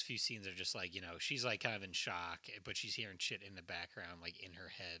the next few scenes are just like, she's like kind of in shock, but she's hearing shit in the background, like in her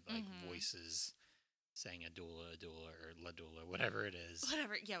head, like Mhm. voices saying a doula, or la doula, whatever it is.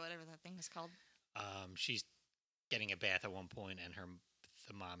 Whatever that thing is called. She's getting a bath at one point, and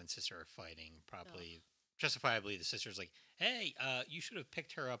the mom and sister are fighting. Probably justifiably, the sister's like, "Hey, you should have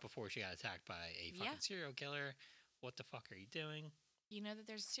picked her up before she got attacked by a fucking Yeah. serial killer. What the fuck are you doing?" You know that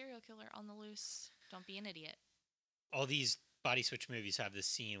there's a serial killer on the loose. Don't be an idiot. All these body switch movies have this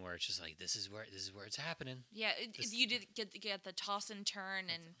scene where it's just like, this is where it's happening. Yeah, This- you did get the toss and turn,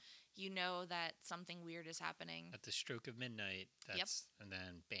 and you know that something weird is happening. At the stroke of midnight, and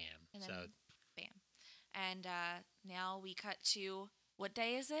then bam. And so then, bam. And now we cut to, what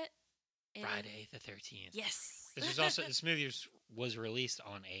day is it? Friday the 13th. Yes. This movie was released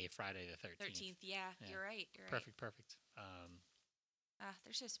on a Friday the 13th. 13th. Yeah, Yeah. you're right. Perfect.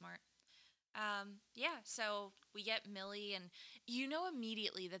 They're so smart. Yeah, so we get Millie, and you know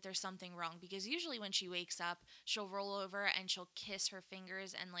immediately that there's something wrong, because usually when she wakes up, she'll roll over and she'll kiss her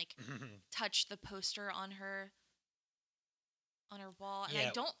fingers and like touch the poster on her wall. And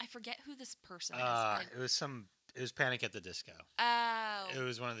Yeah. I forget who this person is. It was Panic at the Disco. Oh. It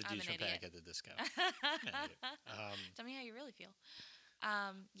was one of the I'm dudes an from Panic idiot. at the Disco. Um, Tell me how you really feel.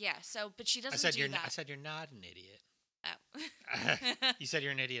 Yeah, so, but she doesn't I said do that. I said you're not an idiot. Oh. You said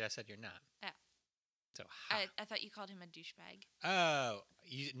you're an idiot. I said you're not. Oh. So I thought you called him a douchebag. Oh,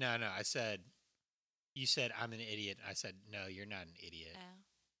 no. I said you said I'm an idiot. I said no, you're not an idiot.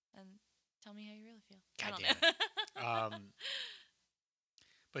 Oh. And tell me how you really feel. God I don't damn know.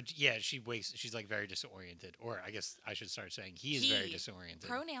 But yeah, she wakes. She's like very disoriented, or I guess I should start saying he is very disoriented.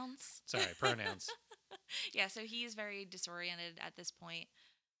 Pronouns. Sorry, pronouns. Yeah, so he is very disoriented at this point.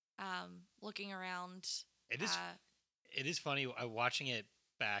 Looking around. It is. It is funny. Watching it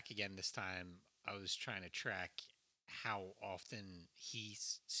back again this time, I was trying to track how often he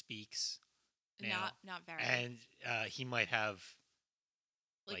speaks. Now. Not very. And he might have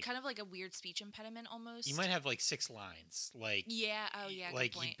like kind of like a weird speech impediment almost. He might have like 6 lines. Like yeah. Oh yeah.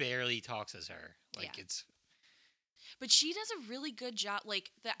 Like good point. he barely talks as her. Like Yeah. it's. But she does a really good job.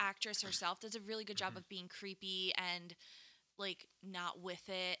 Like the actress herself does a really good job of being creepy and like not with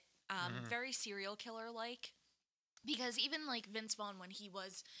it. Very serial killer like. because even like Vince Vaughn, when he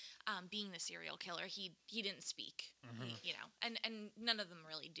was being the serial killer, he didn't speak, you know, and none of them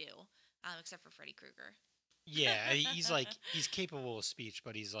really do, except for Freddy Krueger. Yeah, he's capable of speech,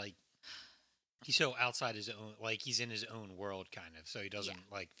 but he's so outside his own, like he's in his own world kind of, so he Yeah,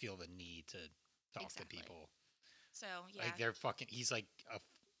 doesn't like feel the need to talk to exactly. people. So yeah, Like they're fucking. He's like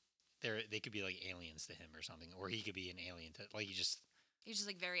they could be like aliens to him or something, or he could be an alien to like he's just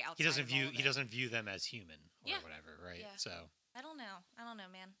like very outside. Of all of he it. doesn't view them as human or Yeah. whatever, right? Yeah. So I don't know,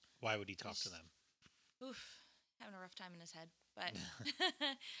 man. why would he talk He's to them? Oof, having a rough time in his head. But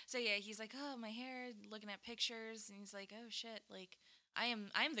so yeah, he's like, oh, my hair, looking at pictures, and he's like, oh shit, like I am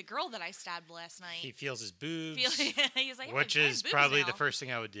the girl that I stabbed last night. He feels his boobs, he's like, which I have is boobs probably now. the first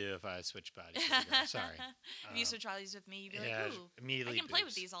thing I would do if I switched bodies. With a girl. Sorry, If you switch bodies with me, you'd be yeah, like, ooh, immediately I can play with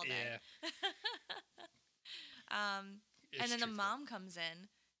boobs. these all day. Yeah, And then the truthful. mom comes in.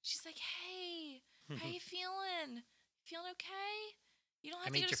 She's like, hey, how you feeling? Feeling okay? You don't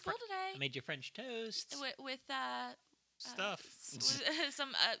have to go to school I today. made your French toast. With Stuff.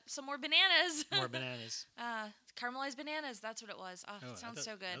 some more bananas. More bananas. Caramelized bananas. That's what it was. Oh, it sounds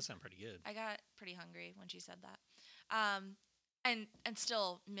so good. That sounds pretty good. I got pretty hungry when she said that. And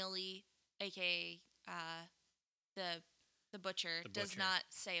still Millie, aka the butcher, does not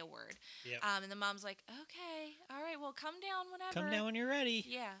say a word. Yep. And the mom's like, okay, all right, well, come down whenever. Come down when you're ready.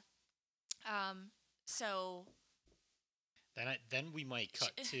 Yeah. So. Then we might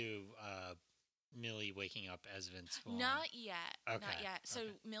cut to Millie waking up as Vince Vaughn. Not yet. Okay. Not yet. So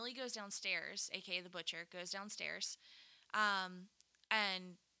okay. Millie goes downstairs, aka the butcher, goes downstairs,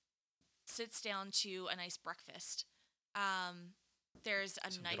 and sits down to a nice breakfast. There's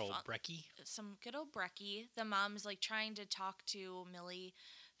a Some knife good old on brekkie. Some good old brekkie. The mom's like trying to talk to Millie,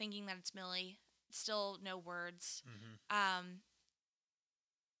 thinking that it's Millie. Still no words. Mm-hmm.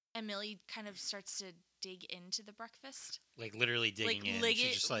 And Millie kind of starts to dig into the breakfast. Like literally digging in.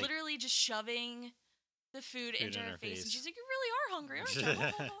 She's just like literally just shoving the food into her face. And she's like, you really are hungry, aren't you?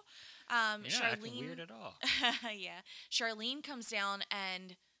 You're not acting weird at all. Yeah. Charlene comes down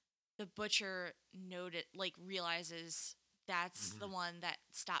and the butcher realizes that's the one that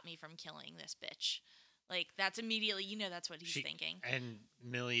stopped me from killing this bitch. Like, that's immediately, that's what he's thinking. And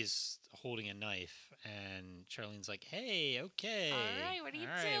Millie's holding a knife, and Charlene's like, hey, okay. All right, what are you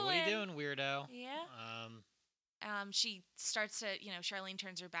doing? What are you doing, weirdo? Yeah. She starts to, Charlene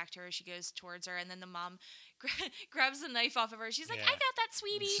turns her back to her. She goes towards her, and then the mom grabs the knife off of her. She's like, I got that,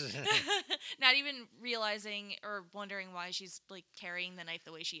 sweetie. Not even realizing or wondering why she's, like, carrying the knife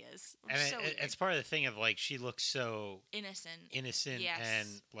the way she is. And it's part of the thing of, like, she looks so innocent yes. And,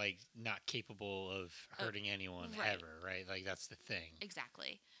 like, not capable of hurting anyone ever, right? Like, that's the thing.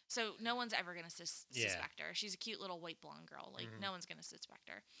 Exactly. So no one's ever going to suspect her. She's a cute little white blonde girl. Like, no one's going to suspect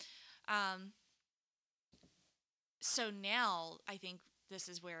her. So now I think this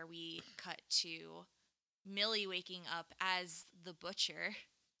is where we cut to Millie waking up as the butcher.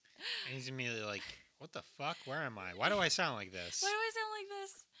 And he's immediately like, what the fuck? Where am I? Why do I sound like this? Why do I sound like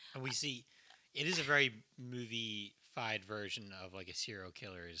this? And we see, it is a very movie-fied version of like a serial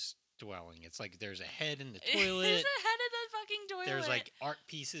killer's dwelling. It's like there's a head in the toilet. There's a head in the fucking toilet. There's like art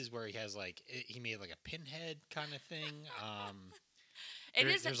pieces where he has like, he made like a pinhead kind of thing. It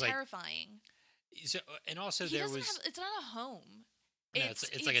is terrifying. So, and also it's not a home. No,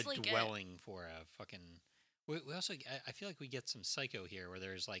 it's like a dwelling for a fucking. We also, I feel like we get some Psycho here, where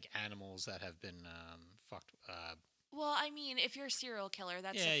there's like animals that have been fucked. Well, I mean, if you're a serial killer,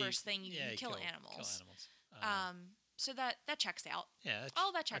 that's the first thing you kill animals. Kill animals. So that checks out. Yeah,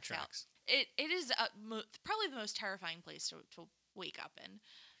 all that checks out. It is probably the most terrifying place to wake up in.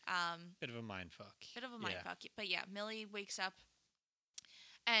 Bit of a mind fuck. But yeah, Millie wakes up,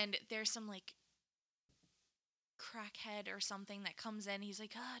 and there's some like crackhead or something that comes in. He's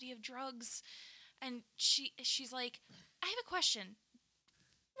like, do you have drugs? And she's like, I have a question.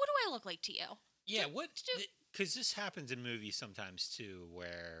 What do I look like to you? Yeah, because this happens in movies sometimes too,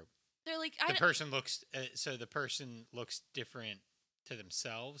 where they're like, the person looks different to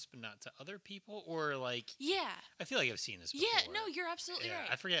themselves, but not to other people, or like, I feel like I've seen this before. Yeah, no, you're absolutely right.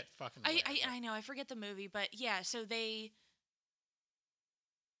 I forget fucking. I know, I forget the movie, but yeah, so they,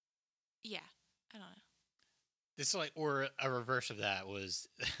 I don't know. This is like, or a reverse of that was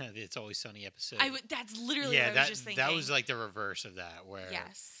the It's Always Sunny episode. That's literally what I was just thinking. That was like the reverse of that, where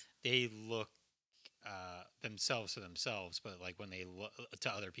yes, they look themselves to themselves, but like when they look to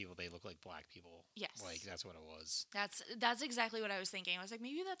other people, they look like black people. Yes, like that's what it was. That's exactly what I was thinking. I was like,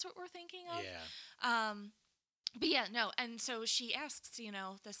 maybe that's what we're thinking of. Yeah. But yeah, no. And so she asks,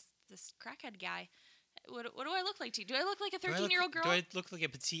 this crackhead guy, what do I look like to you? Do I look like a Do I look- 13-year-old girl? Do I look like a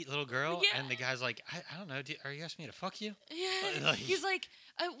petite little girl? Yeah. And the guy's like, I don't know. Are you asking me to fuck you? Yeah. Like- He's like,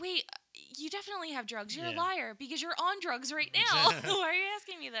 wait, you definitely have drugs. You're Yeah. a liar because you're on drugs right now. Why are you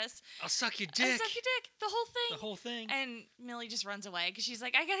asking me this? I'll suck your I dick. suck your dick. The whole thing. The whole thing. And Millie just runs away because she's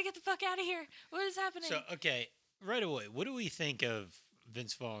like, I gotta get the fuck out of here. What is happening? So, okay, right away, what do we think of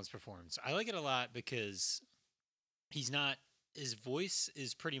Vince Vaughn's performance? I like it a lot because his voice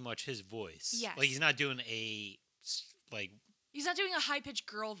is pretty much his voice. Yes. Like, he's not doing like, He's not doing a high pitched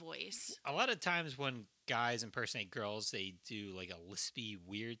girl voice. a lot of times when guys impersonate girls, they do like a lispy,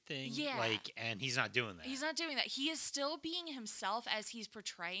 weird thing. Yeah. Like, and he's not doing that. He's not doing that. He is still being himself as he's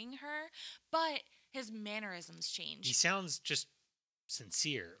portraying her, but his mannerisms change. He sounds just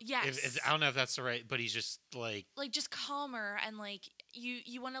sincere. Yes. If, I don't know if that's the right, but he's just like, like just calmer and like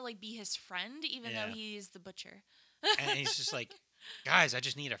you want to like be his friend even Yeah. though he's the butcher. and he's just like, guys, I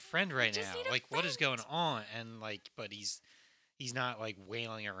just need a friend right just now. need a Like, what is going friend." on? And like, but he's not like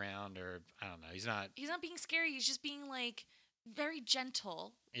wailing around, or I don't know. He's not. He's not being scary. He's just being like very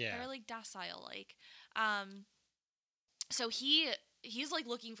gentle, Yeah. very like docile. Like, so he's like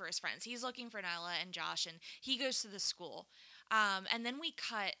looking for his friends. He's looking for Nyla and Josh, and he goes to the school. And then we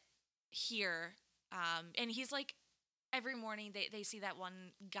cut here, and he's like. Every morning they see that one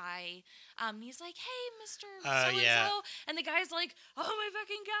guy. He's like, "Hey, Mr. So-and-so." Yeah. And the guy's like, "Oh my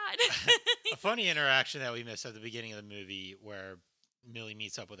fucking God." A funny interaction that we missed at the beginning of the movie where Millie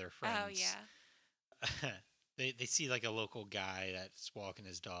meets up with her friends. Oh yeah. they see like a local guy that's walking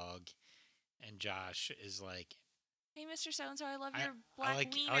his dog, and Josh is like, Hey, Mr. So-and-so, I love I- your black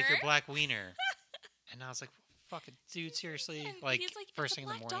wiener. I like your black wiener. And I was like, fucking dude, seriously? And Like, he's like, first it's thing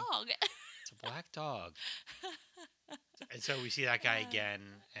a in the black morning? dog. It's a black dog. And so we see that guy Uh, again,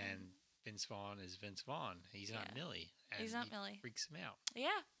 and Vince Vaughn is Vince Vaughn. He's not Yeah. Millie. And He's not he Millie. freaks him out. Yeah.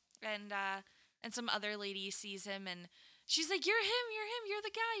 And some other lady sees him and she's like, "You're him, you're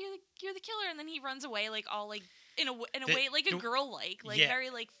the guy, you're the killer." And then he runs away like all like in a The- way like a the- girl like Yeah. very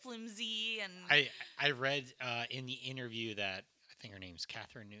like flimsy and I read in the interview that I think her name's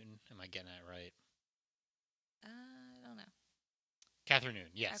Catherine Newton. Am I getting that right? I don't know. Catherine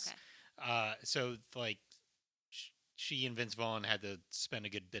Newton, yes. Okay. So like she and Vince Vaughn had to spend a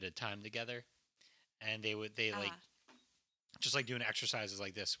good bit of time together, and they like just like doing exercises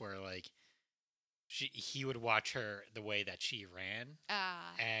like this where like he would watch her the way that she ran,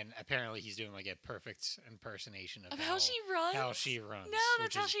 and apparently he's doing like a perfect impersonation of how she runs. how she runs. No, that's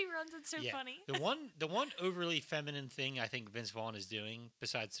which how is- she runs. It's so yeah. funny. The one overly feminine thing I think Vince Vaughn is doing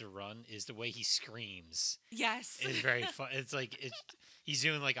besides the run is the way he screams. Yes. It's very fun. It's like he's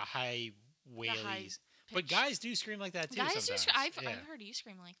doing like a high whaley. But pitch. guys do scream like that too. Guys do. sometimes. I've yeah. heard you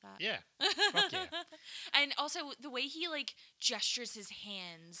scream like that. Yeah. Fuck yeah. And also the way he like gestures his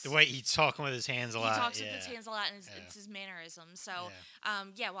hands. The way he's talking with his hands a lot. He talks yeah. with his hands a lot, and Yeah. it's his mannerism. So,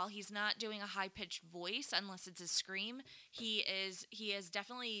 Yeah. while he's not doing a high pitched voice unless it's a scream, he has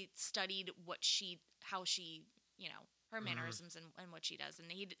definitely studied how she, her Mhm. mannerisms and what she does,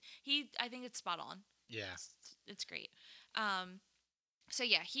 and he I think it's spot on. Yeah. It's great. So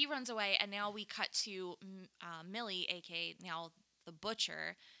yeah, he runs away, and now we cut to Millie, aka now the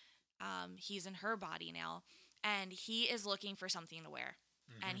butcher. He's in her body now, and he is looking for something to wear,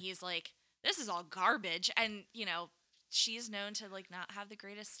 and Mhm. he's like, "This is all garbage," and she's known to like not have the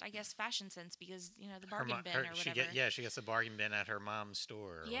greatest, I guess, fashion sense because the Her bargain mo- bin her- or she whatever. she gets a bargain bin at her mom's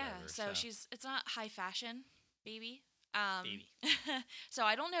store. Or Yeah, whatever, so it's not high fashion, baby. Baby. So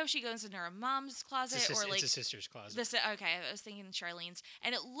I don't know if she goes into her mom's closet or like it's a sister's closet. okay, I was thinking Charlene's,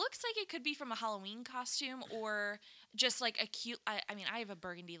 and it looks like it could be from a Halloween costume or just like a cute. I mean, I have a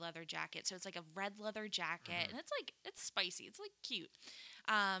burgundy leather jacket, so it's like a red leather jacket, and it's spicy. It's like cute.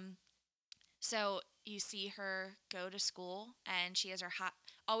 So you see her go to school, and she has her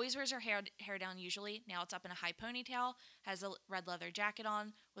always wears her hair down usually. Now it's up in a high ponytail, has a red leather jacket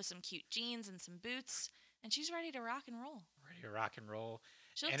on with some cute jeans and some boots, and she's ready to rock and roll. Ready to rock and roll.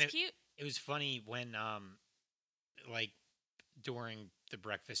 She looks cute. It was funny when like during the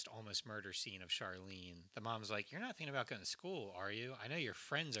breakfast almost murder scene of Charlene, the mom's like, "You're not thinking about going to school, are you? I know your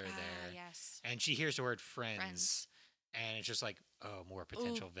friends are there." Yes. And she hears the word friends. Friends. And it's just like, oh, more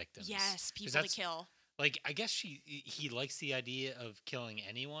potential victims. Yes, 'Cause people to that's- kill. Like, I guess he likes the idea of killing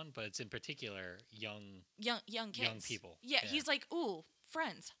anyone, but it's in particular young Young kids. young people. Yeah, he's like, ooh,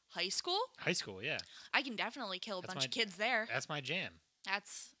 friends. High school? high school. Yeah, I can definitely kill a That's bunch my- of kids there. that's my jam.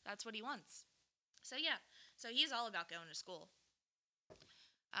 That's what he wants. So yeah. So he's all about going to school.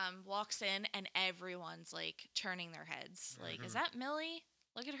 Walks in and everyone's like turning their heads. Like, is Mhm. that Millie?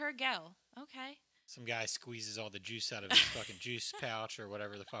 Look at her go. Okay. Some guy squeezes all the juice out of his fucking juice pouch or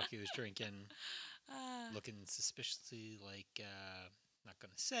whatever the fuck he was drinking. looking suspiciously like not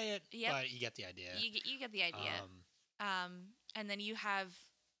gonna say it, Yep. but you get the idea. You get the idea. And then you have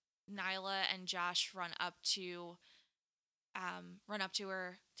Nyla and Josh run up to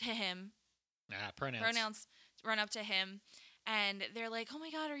her, to him. Pronouns. Run up to him, and they're like, "Oh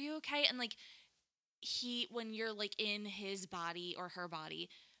my God, are you okay?" And like when you're like in his body or her body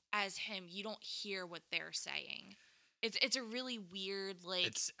as him, you don't hear what they're saying. It's a really weird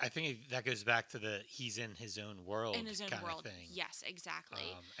like. I think that goes back to the he's in his own world In his own kind world. of thing. Yes, exactly.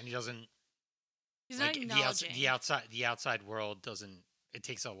 And he doesn't. He's not acknowledging the outside world doesn't. It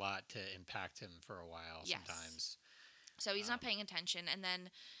takes a lot to impact him for a while. Yes. Sometimes. So he's not paying attention, and then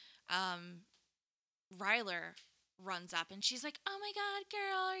Ryler runs up and she's like, "Oh my God,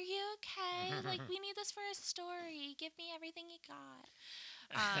 girl, are you okay? Like, we need this for a story. Give me everything you got."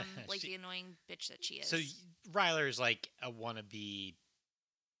 Like the annoying bitch that she is. So Ryler's like a wannabe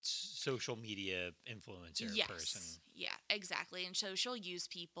social media influencer person. Yeah, exactly. And so she'll use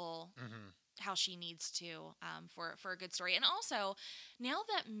people how she needs to for a good story. And also, now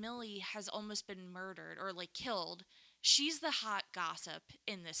that Millie has almost been murdered or like killed, she's the hot gossip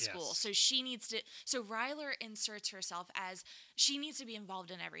in this school. So she needs to. So Ryler inserts herself as she needs to be involved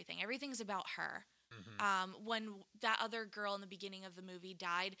in everything. Everything's about her. When that other girl in the beginning of the movie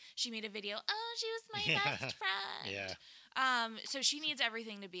died, she made a video. "Oh, she was my best friend." Yeah. So she needs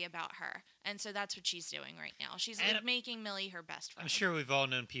everything to be about her, and so that's what she's doing right now. She's like making Millie her best friend. I'm sure we've all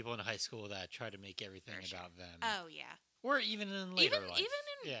known people in high school that try to make everything about them. Oh yeah. Or even in later life. Even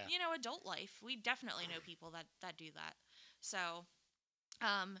in adult life, we definitely know people that do that. So,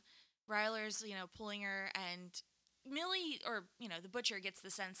 Ryler's pulling her, and Millie, or the butcher, gets the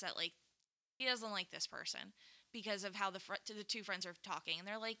sense that like he doesn't like this person because of how the two friends are talking, and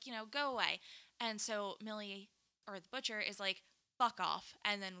they're like, go away. And so Millie, or the butcher, is like, fuck off,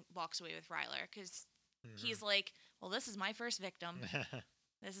 and then walks away with Ryler because he's like, well, this is my first victim.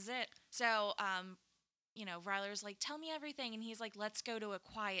 This is it. So, Ryler's like, tell me everything, and he's like, let's go to a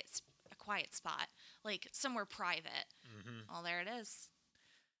quiet spot, like somewhere private. Oh, there it is.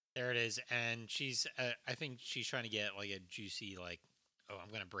 There it is, and she's. I think she's trying to get like a juicy, like, oh,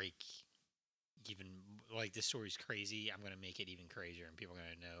 I'm gonna break even, like, this story's crazy. I'm gonna make it even crazier, and people are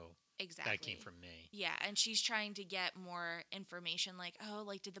gonna know exactly that came from me. Yeah, and she's trying to get more information, like, oh,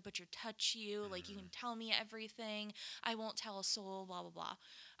 like, did the butcher touch you? Like, you can tell me everything. I won't tell a soul. Blah blah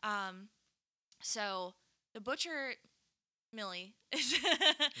blah. So the butcher, Millie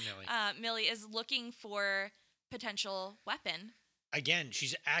is looking for potential weapon. Again,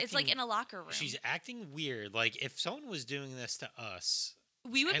 she's acting. It's like in a locker room. She's acting weird. Like, if someone was doing this to us,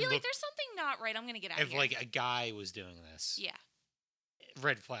 we would be like, "There's something not right. I'm gonna get out of here." If like a guy was doing this, yeah,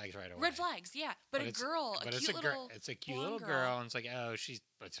 red flags right away. Red flags, yeah. But a girl, it's a cute little girl, and it's like, oh,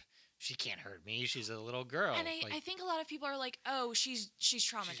 she can't hurt me. She's a little girl. And I think a lot of people are like, oh, she's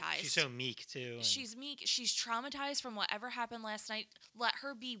traumatized. She's so meek too. She's meek. She's traumatized from whatever happened last night. Let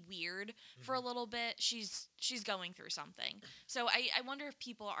her be weird for a little bit. She's going through something. So I wonder if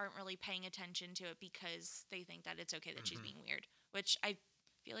people aren't really paying attention to it because they think that it's okay that she's being weird, which I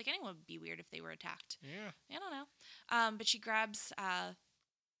feel like anyone would be weird if they were attacked. Yeah. I don't know. But she grabs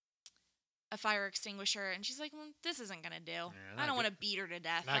a fire extinguisher, and she's like, well, this isn't going to do. I don't want to beat her to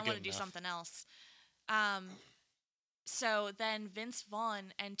death. I want to do something else. So then Vince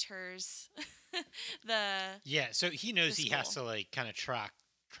Vaughn enters so he knows he has to, like, kind of track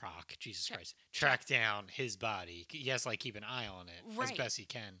down his body. He has to, like, keep an eye on it as best he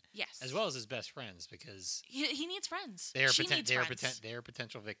can. Yes. As well as his best friends, because he needs friends. They are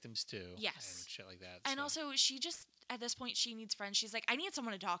potential victims too. Yes. And shit like that. And also, she just, at this point, she needs friends. She's like, I need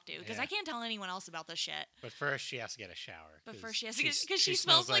someone to talk to because I can't tell anyone else about this shit. But first, she has to get a shower. Because she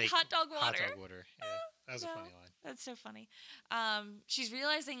smells like hot dog water. Hot dog water. Yeah. That was a funny line. That's so funny. She's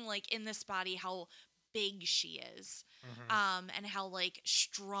realizing, like, in this body how big she is. And how, like,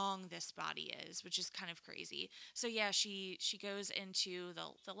 strong this body is, which is kind of crazy. So yeah, she goes into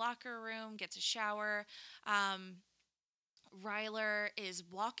the locker room, gets a shower. Ryler is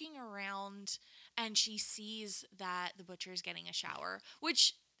walking around and she sees that the butcher's getting a shower,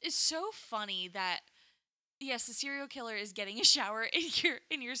 which is so funny that yes, the serial killer is getting a shower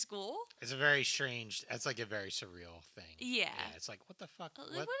in your school. It's a very strange. It's like a very surreal thing. Yeah. It's like, what the fuck?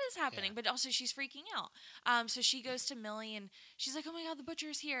 What is happening? Yeah. But also, she's freaking out. So she goes to Millie and she's like, "Oh my God, the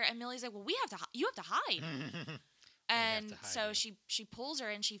butcher's here!" And Millie's like, "Well, you have to hide." And so she pulls her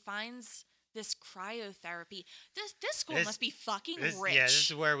and she finds this cryotherapy. This school This- must be fucking This, rich. yeah, this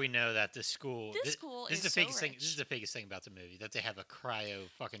is where we know that the school. This school this is the so fakest thing. This is rich. the fakest thing about the movie that they have a cryo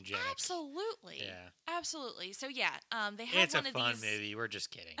fucking genic. Absolutely. Yeah. Absolutely. So yeah, they have It's a one of fun these. movie. We're just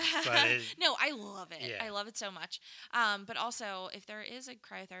kidding. But No, I love it. Yeah. I love it so much. But also, if there is a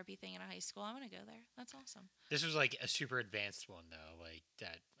cryotherapy thing in a high school, I want to go there. That's awesome. this was like a super advanced one though, like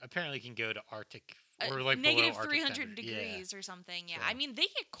that apparently can go to Arctic or like negative below Arctic 300 temperature. Yeah. degrees or something. Yeah. So- I mean, they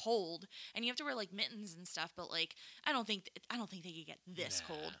get cold, and you have to wear like mittens and stuff. But like, I don't think they could get this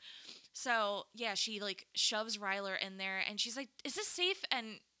Nah. cold. So yeah, she like shoves Ryler in there, and she's like, "Is this safe?"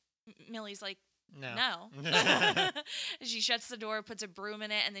 And Millie's like, No. "No." She shuts the door, puts a broom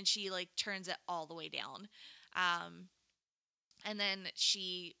in it, and then she like turns it all the way down. And then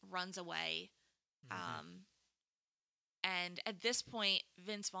she runs away. Mhm. And at this point,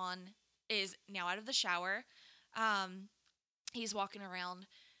 Vince Vaughn is now out of the shower. He's walking around.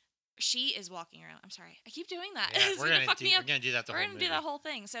 She is walking around. I'm sorry. I keep doing that. Yeah, It's we're gonna gonna fuck do, me we're up. gonna do that the We're whole gonna movie. do that whole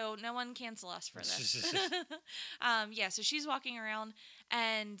thing, so no one cancel us for this. Yeah, so she's walking around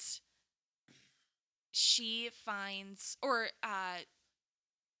and she finds, or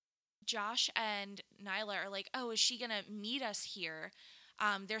Josh and Nyla are like, "Oh, is she gonna meet us here?"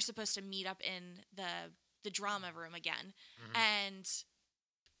 They're supposed to meet up in the drama room again, Mhm. and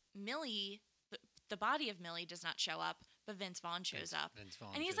Millie, the body of Millie does not show up, but Vince Vaughn shows up, Vince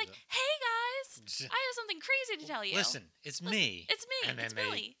Vaughn and he's shows like, up. "Hey guys, I have something crazy to tell you." Listen, it's me. It's me. And then It's they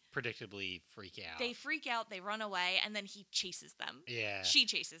Millie. predictably freak out. They freak out. They run away, and then he chases them. yeah. She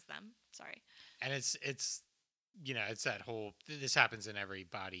chases them. Sorry. And it's it's that whole this happens in every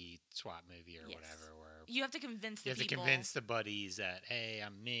body swap movie or Yes. whatever where You have to convince the you have to people. convince the buddies that hey,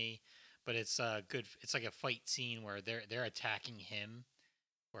 I'm me, but it's good. It's like a fight scene where they're attacking him,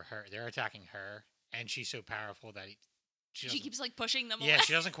 or they're attacking her, and she's so powerful that She doesn't- keeps like pushing them yeah, away.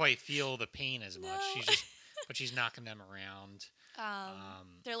 she doesn't quite feel the pain as much. No. She's just but she's knocking them around.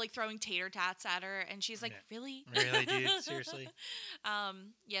 They're like throwing tater tots at her, and she's like, Yeah. "Really? Really, dude? Seriously?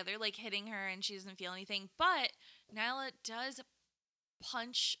 Yeah, they're like hitting her, and she doesn't feel anything. But Nyla does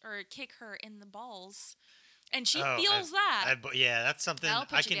punch or kick her in the balls, and she Oh, feels that. Yeah, that's something That'll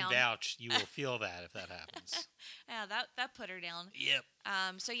put I you can down. vouch. You will feel that if that happens. Yeah, that put her down. Yep.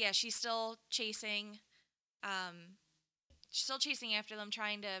 So yeah, she's still chasing. She's still chasing after them,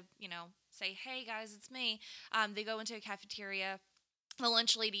 trying to, say, "Hey guys, it's me." They go into a cafeteria. The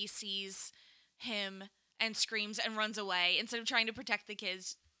lunch lady sees him and screams and runs away. Instead of trying to protect the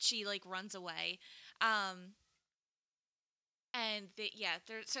kids, she like runs away. And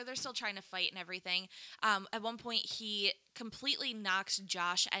they're still trying to fight and everything. At one point, he completely knocks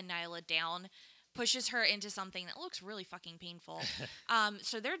Josh and Nyla down, pushes her into something that looks really fucking painful.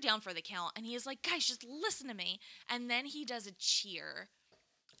 So they're down for the count, and he is like, "Guys, just listen to me." And then he does a cheer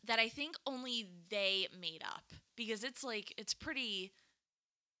that I think only they made up, because it's pretty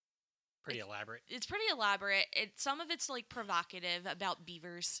Pretty elaborate. it's pretty elaborate. Some of it's like provocative about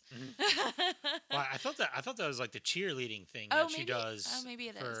beavers. Well, I thought that was like the cheerleading thing Oh, that she maybe. does Oh, maybe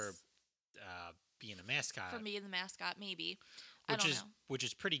it for is. being a mascot. For me and the mascot, maybe. I which don't is know. which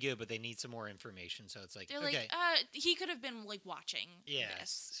is pretty good, but they need some more information. So it's like They're okay, like, he could have been like watching yeah.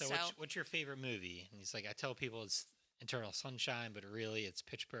 this. So what's your favorite movie? And he's like, I tell people it's Eternal Sunshine, but really it's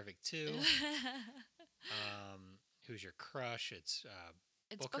Pitch Perfect 2. Who's your crush? It's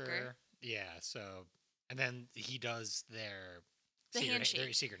it's Booker. Yeah. So and then he does The handshake.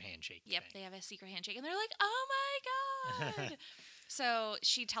 their secret handshake. Yep, thing. they have a secret handshake, and they're like, "Oh my god!" So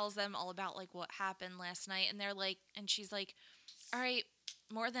she tells them all about like what happened last night, and they're like, and she's like, "All right,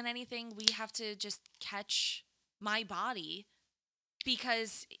 more than anything, we have to just catch my body,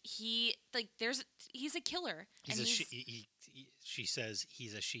 because he's a killer, He's and she says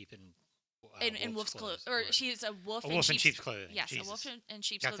he's a sheep in wolf's clothes, or she's a wolf, a wolf in sheep's clothing. Yes, Jesus. a wolf in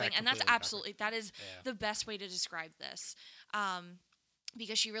sheep's Got that clothing, and that's completely absolutely that is Yeah. the best way to describe this,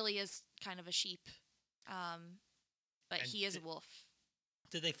 because she really is kind of a sheep, but And he is a wolf.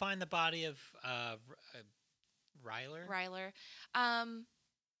 Did they find the body of Ryler? Ryler,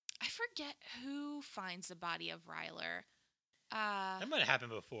 I forget who finds the body of Ryler. That might have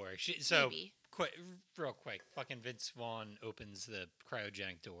happened before. Maybe. Real quick, fucking Vince Vaughn opens the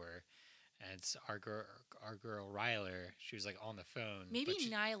cryogenic door, and it's our girl Ryler. She was like on the phone. Maybe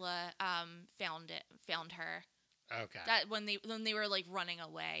but Nyla found her. Okay. That when they were like running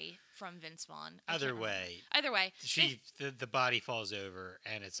away from Vince Vaughn. I can't Either remember. way, Either way, the body falls over,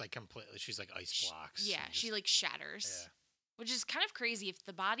 and it's like completely. She's like ice blocks. yeah, and she just- like shatters. Yeah. Which is kind of crazy if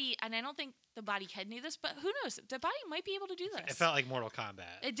the body, and I don't think the body can do this, but who knows? The body might be able to do this. It felt like Mortal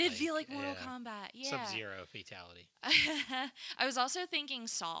Kombat. It did feel like Mortal Kombat. Yeah. Sub-Zero fatality. I was also thinking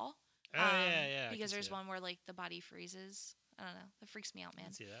Saw. Oh yeah. I can Because see there's that. one where like the body freezes. I don't know. That freaks me out, I can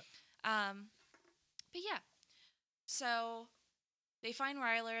man. see that. But yeah, so they find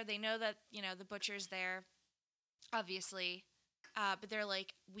Ryler. They know that the butcher's there, obviously. But they're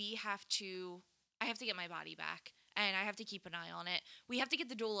like, we have to. I have to get my body back, and I have to keep an eye on it. We have to get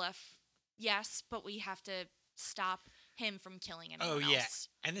the doula. Yes, but we have to stop him from killing Oh anyone yeah, else.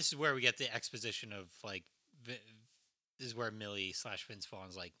 and this is where we get the exposition of like, this is where Millie / Vince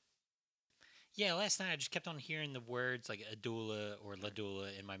Vaughn's like, yeah, last night I just kept on hearing the words like a doula or la doula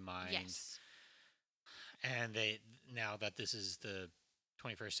in my mind, Yes. and they now that this is the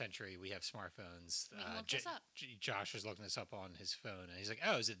 21st century, we have smartphones. We can look this up. Josh is looking this up on his phone, and he's like,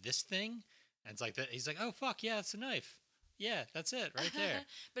 "Oh, is it this thing?" And it's like that. He's like, "Oh fuck, yeah, it's a knife. Yeah, that's it right there."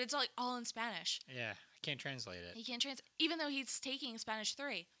 But it's all in Spanish. Yeah, I can't translate it. He can't even though he's taking Spanish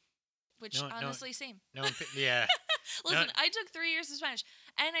 3, which No, honestly same. No one, yeah. Listen, I took 3 years of Spanish,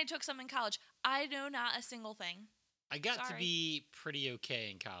 and I took some in college. I know not a single thing. I got to Sorry. be pretty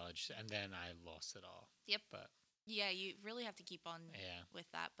okay in college, and then I lost it all. Yep. But yeah, you really have to keep on with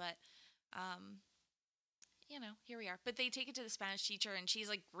that. But, here we are. But they take it to the Spanish teacher, and she's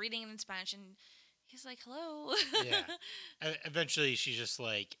like reading it in Spanish, and he's like, "Hello." yeah. Eventually, she's just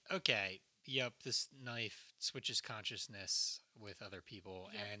like, "Okay, yep, this knife switches consciousness with other people,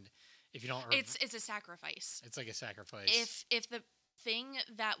 Yep. and if you don't, it's a sacrifice. It's like a sacrifice. If the thing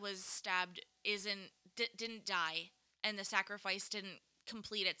that was stabbed didn't die, and the sacrifice didn't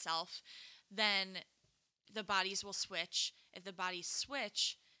complete itself, then the bodies will switch. If the bodies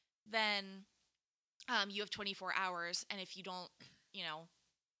switch, then you have 24 hours, and if you don't,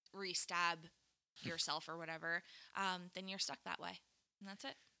 re-stab yourself or whatever, then you're stuck that way, and that's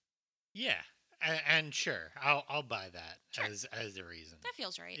it. Yeah, and sure, I'll buy that Sure. as the reason. That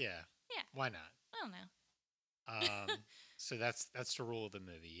feels right. Yeah. Yeah. Why not? I don't know. So that's the rule of the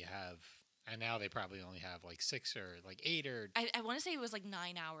movie. You have, and now they probably only have like 6 or like 8 or I want to say it was like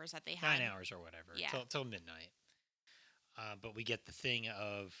 9 hours that they had. 9 hours or whatever. Yeah. Till midnight. But we get the thing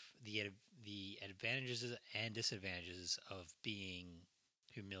of the advantages and disadvantages of being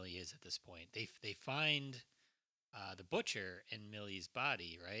who Millie is at this point. They find the butcher in Millie's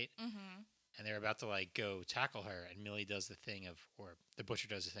body, right? Mm-hmm. And they're about to like go tackle her, and Millie does the thing of, or the butcher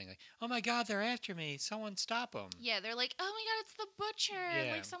does the thing like, "Oh my God, they're after me! Someone stop them!" Yeah, they're like, "Oh my God, it's the butcher!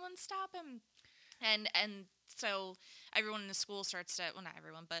 Yeah. Like, someone stop him!" And so everyone in the school starts to, well, not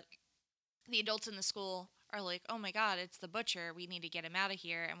everyone, but the adults in the school are like, "Oh my God, it's the butcher! We need to get him out of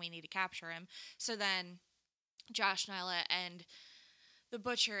here, and we need to capture him." So then Josh, Nyla, and the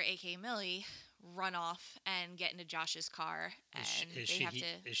butcher, aka Millie, run off and get into Josh's car, and His they have to.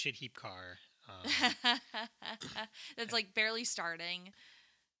 his shit heap car. That's like barely starting.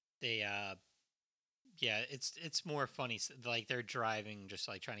 They yeah, it's more funny. Like they're driving, just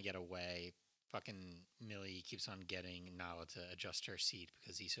like trying to get away. Fucking Millie keeps on getting Nala to adjust her seat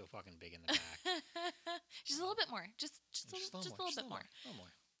because he's so fucking big in the back. Just a little bit more. Just a little bit more. A little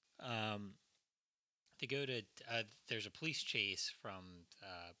more. They go to. There's a police chase from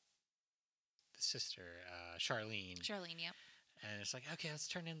the sister, Charlene. Charlene, yep. And it's like, okay, let's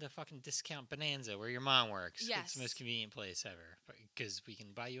turn into fucking Discount Bonanza where your mom works. Yes. It's the most convenient place ever because we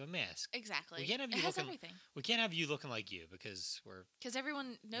can buy you a mask. Exactly. We can't have you it has looking. everything. We can't have you looking like you because we're. Because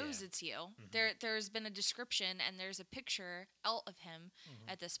everyone knows Yeah. it's you. Mhm. There's been a description and there's a picture out of him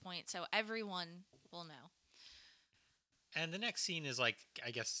at this point, so everyone will know. And the next scene is like, I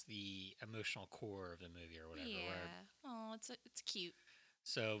guess, the emotional core of the movie or whatever. Yeah. Where, Oh, it's cute.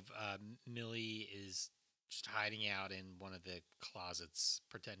 so Millie is just hiding out in one of the closets,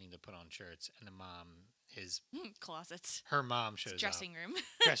 pretending to put on shirts, and the mom, Closets. her mom shows Dressing up. room.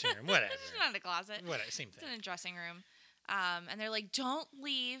 Dressing room, whatever. It's not a closet. Whatever, same It's thing. in a dressing room. And they're like, "Don't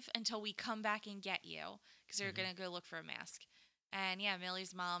leave until we come back and get you," because they're Mhm. gonna go look for a mask. And yeah,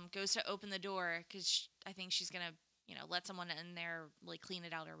 Millie's mom goes to open the door because I think she's gonna, let someone in there like clean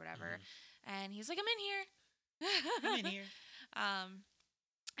it out or whatever. And he's like, "I'm in here." I'm in here.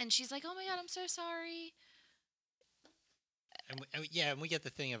 And she's like, "Oh my God, I'm so sorry." And we get the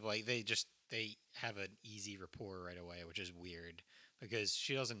thing of like they have an easy rapport right away, which is weird because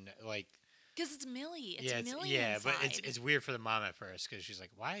she doesn't like. Because it's Millie. It's Yeah, Millie yeah, inside. but it's weird for the mom at first because she's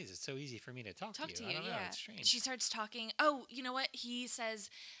like, "Why is it so easy for me to talk to you?" I don't know. yeah. It's strange. She starts talking. Oh, you know what? He says,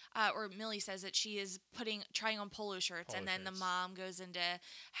 or Millie says that she is trying on polo shirts, and then the shirts. mom goes into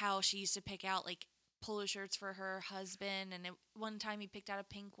how she used to pick out like polo shirts for her husband, and one time he picked out a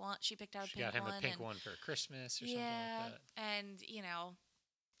pink one. She picked out a She pink got him one. a pink and, one for Christmas or yeah, something like that. and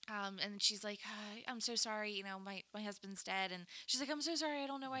and she's like, "I'm so sorry, my husband's dead," and she's like, "I'm so sorry, I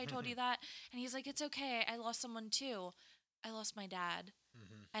don't know why I told you that," and he's like, "It's okay, I lost someone too, I lost my dad."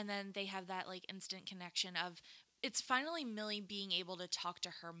 Mm-hmm. And then they have that like instant connection of it's finally Millie being able to talk to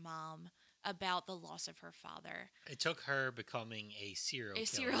her mom about the loss of her father. It took her becoming a serial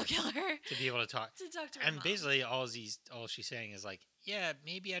Killer to be able to talk. to talk to her And mom. basically, all she's saying is like, yeah,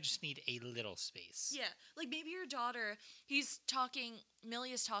 maybe I just need a little space. Yeah, like maybe your daughter.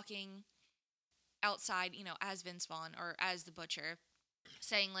 Millie is talking outside, as Vince Vaughn or as the butcher,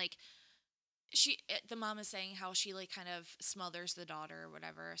 saying like the mom is saying how she like kind of smothers the daughter or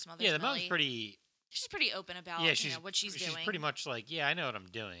whatever. Smothers. Yeah, the Millie. mom's pretty. She's pretty open about what she's doing. She's pretty much like, yeah, I know what I'm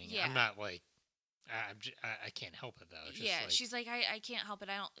doing. Yeah. I'm not like, I can't help it though. It's just like, she's like, I can't help it.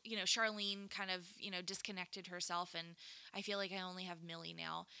 I don't, Charlene kind of, disconnected herself, and I feel like I only have Millie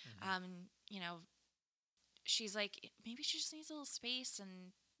now. She's like, maybe she just needs a little space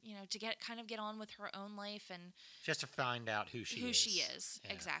and, to get on with her own life and just to find out who she is.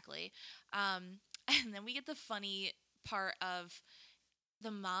 Yeah. Exactly. And then we get the funny part of the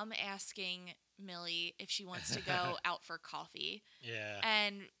mom asking Millie if she wants to go out for coffee. Yeah.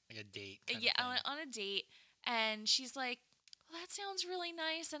 And like a date. On a date. And she's like, well, that sounds really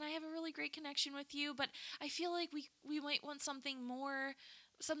nice, and I have a really great connection with you, but I feel like we might want something more,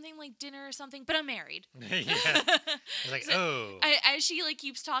 something like dinner or something, but I'm married. Yeah. It's like, As she like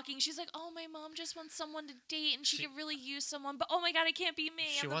keeps talking, she's like, oh, my mom just wants someone to date, and she could really use someone, but oh my God, it can't be me.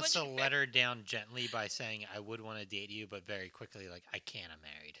 She wants to let her down gently by saying, I would want to date you, but very quickly, like, I can't, I'm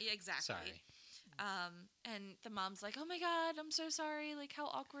married. Yeah, exactly. Sorry. And the mom's like, oh my God, I'm so sorry. Like, how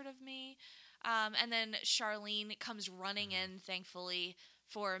awkward of me. And then Charlene comes running in, thankfully,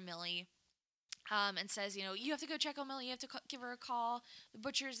 for Millie, and says, you have to go check on Millie. You have to give her a call. The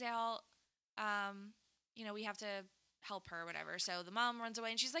butcher's out. We have to help her or whatever. So the mom runs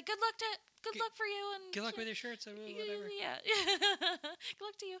away, and she's like, good luck for you. And good luck with your shirts or whatever. Yeah. Good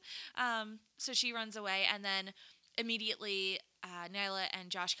luck to you. So she runs away, and then immediately Nyla and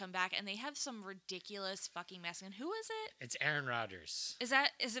Josh come back, and they have some ridiculous fucking mask. And who is it? It's Aaron Rodgers. Is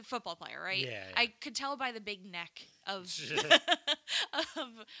it football player, right? Yeah. I could tell by the big neck of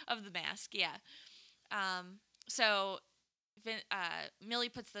of the mask. Yeah. So Millie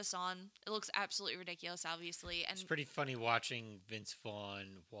puts this on. It looks absolutely ridiculous, obviously, and it's pretty funny watching Vince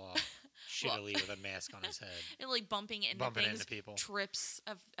Vaughn walk shittily with a mask on his head and like bumping into people. Trips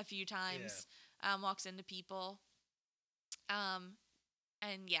a few times. Yeah. Walks into people.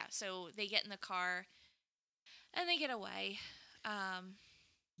 And yeah, so they get in the car and they get away.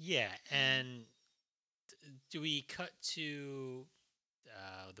 Yeah, and do we cut to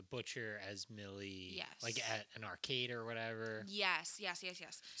the butcher as Millie? Yes. Like at an arcade or whatever? Yes.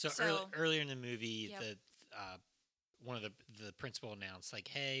 So earlier in the movie, yep. one of the principal announced, like,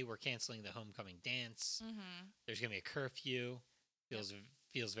 hey, we're canceling the homecoming dance. Mm-hmm. There's going to be a curfew.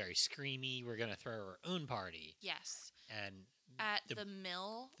 Feels very screamy. We're going to throw our own party. Yes. And at the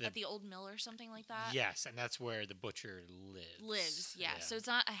mill, at the old mill or something like that. Yes, and that's where the butcher lives. Yeah. So it's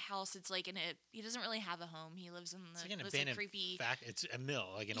not a house. It's like he doesn't really have a home. He lives in it's like an abandoned creepy. It's a mill,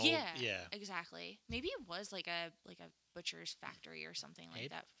 like an old. Yeah, exactly. Maybe it was like a butcher's factory or something like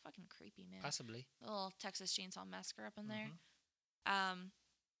that. Fucking creepy, man. Possibly. A little Texas Chainsaw Massacre up in there. Mm-hmm.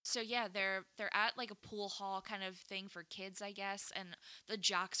 So yeah, they're at like a pool hall kind of thing for kids, I guess, and the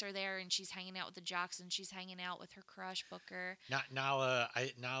jocks are there, and she's hanging out with the jocks, and she's hanging out with her crush Booker. Nala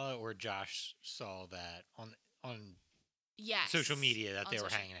or Josh saw that on social media that they were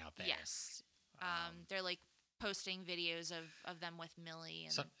hanging out there. Yes, they're like posting videos of them with Millie,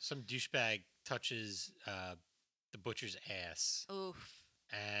 and some douchebag touches the butcher's ass. Oof!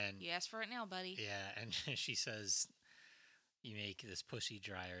 And you asked for it now, buddy. Yeah, and she says, you make this pussy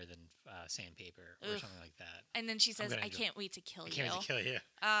drier than sandpaper or something like that. And then she says, I can't wait to kill you. I can't wait to kill you.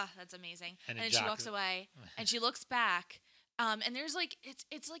 Ah, that's amazing. And then she walks away and she looks back. And there's like,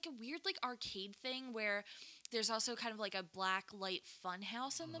 it's like a weird like arcade thing where there's also kind of like a black light fun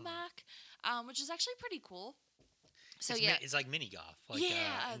house in the back, which is actually pretty cool. So it's like mini golf. Like,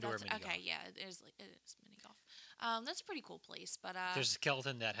 indoor mini golf. Okay, yeah, it is mini golf. That's a pretty cool place, but there's a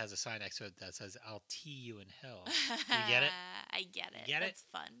skeleton that has a sign next to it that says, I'll tee you in hell. You get it? I get it. Get that's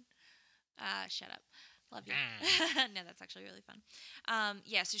fun. Shut up. Love you. No, that's actually really fun.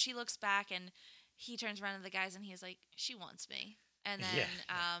 Yeah, so she looks back and he turns around to the guys and he's like, she wants me. And then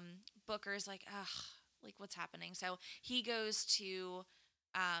Booker's like, ugh, like what's happening? So he goes to,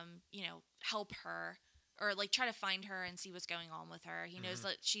 help her or like try to find her and see what's going on with her. He knows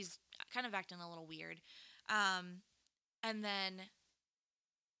that she's kind of acting a little weird. And then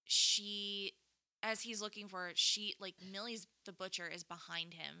as he's looking for her, Millie's the butcher is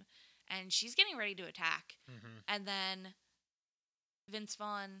behind him and she's getting ready to attack. Mm-hmm. And then Vince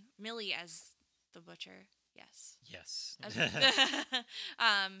Vaughn, Millie as the butcher. Yes. Yes.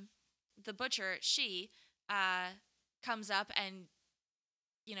 The butcher, she comes up and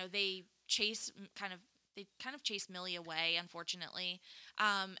they they kind of chase Millie away, unfortunately.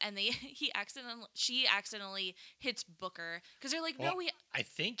 And she accidentally hits Booker because they're like, Well, no, we. I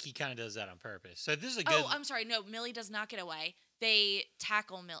think he kind of does that on purpose. So this is a good. Oh, I'm sorry. No, Millie does not get away. They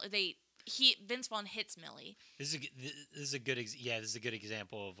tackle Millie. Vince Vaughn hits Millie. This is a good this is a good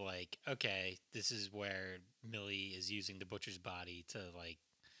example of like, okay, this is where Millie is using the butcher's body to like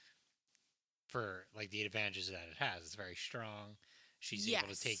for like the advantages that it has. It's very strong. She's able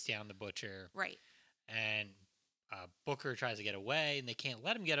to take Yes. down the butcher, Right. and Booker tries to get away, and they can't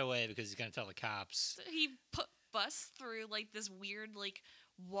let him get away because he's gonna tell the cops. So he busts through like this weird like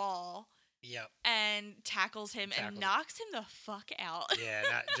wall Yep. and tackles him and knocks him the fuck out. Yeah,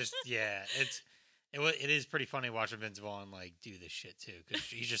 not just it is pretty funny watching Vince Vaughn like do this shit too, because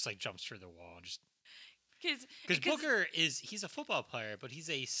he just like jumps through the wall and just because Booker he's a football player, but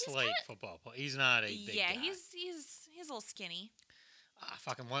he's a slight football player. He's not a big guy. He's a little skinny.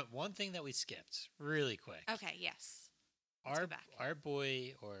 Fucking one thing that we skipped really quick. Okay, yes. Let's go back. Our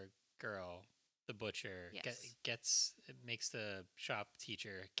boy or girl, the butcher, Yes. makes the shop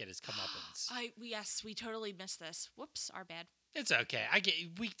teacher get his comeuppance. We totally missed this. Whoops, our bad. It's okay.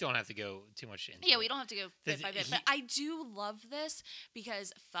 We don't have to go too much into Yeah, it. we don't have to go bit by bit. But I do love this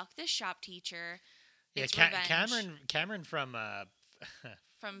because fuck this shop teacher. Yeah, It's Cameron from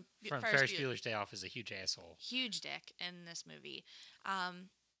Ferris Bueller's Day Off is a huge asshole. Huge dick in this movie.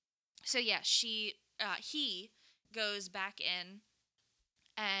 So yeah, he goes back in,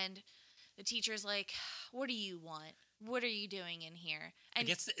 and the teacher's like, "What do you want? What are you doing in here?" And I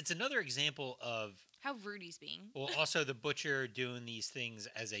guess it's another example of how rude he's being. Well, also the butcher doing these things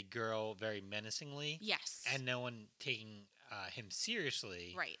as a girl very menacingly. Yes. And no one taking him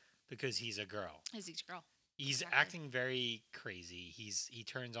seriously. Right. Because he's a girl. He's a girl. He's acting very crazy. He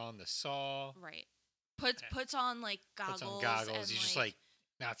turns on the saw. Right. Puts on like goggles. Puts on goggles. He's just like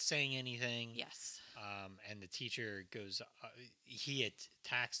not saying anything. Yes. And the teacher goes. He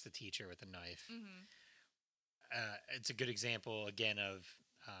attacks the teacher with a knife. Mm-hmm. It's a good example again of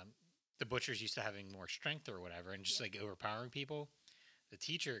the butcher's used to having more strength or whatever, and just like overpowering people. The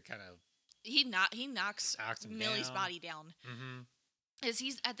teacher kind of he knocks Millie's body down. Mm-hmm. Is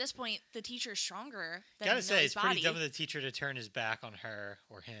he's at this point the teacher's stronger than Gotta say, Millie's it's pretty body. dumb of the teacher to turn his back on her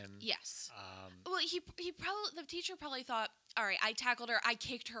or him. Yes. Well, the teacher probably thought, all right, I tackled her, I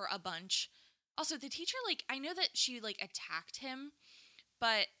kicked her a bunch. Also, the teacher, like, I know that she like attacked him,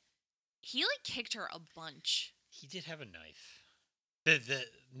 but he like kicked her a bunch. He did have a knife.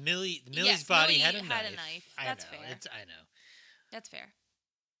 Millie's body had a knife. That's fair. I know. That's fair.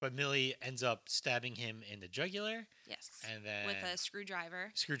 But Millie ends up stabbing him in the jugular. Yes. And then with a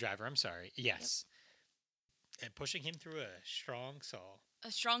screwdriver. I'm sorry. Yes. Yep. And pushing him through a strong saw. A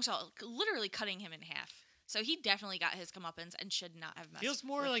strong saw, literally cutting him in half. So he definitely got his comeuppance and should not have messed. Feels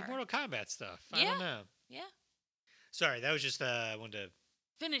more with like her. Mortal Kombat stuff. I don't know. Yeah. Sorry, that was just I wanted to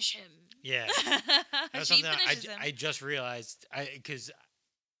finish him. Yeah. That's she something finishes him. I just realized because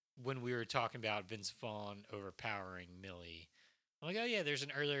when we were talking about Vince Vaughn overpowering Millie, I'm like, oh yeah, there's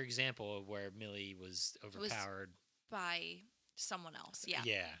an earlier example of where Millie was overpowered by someone else. Yeah.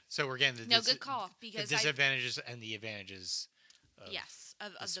 Yeah. So we're getting good call because the disadvantages and the advantages.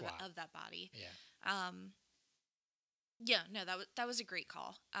 Of that body. Yeah. Yeah. No, that was a great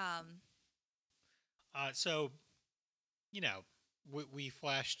call. So, we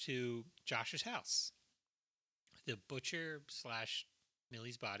flash to Josh's house. The butcher /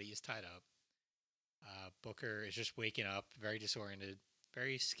 Millie's body is tied up. Booker is just waking up, very disoriented,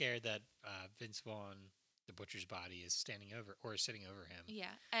 very scared that Vince Vaughn, the butcher's body, is sitting over him. Yeah,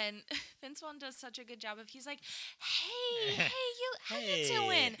 and Vince Vaughn does such a good job of he's like, hey, how you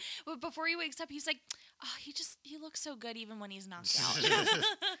doing? But before he wakes up, he's like, oh, he looks so good even when he's knocked out.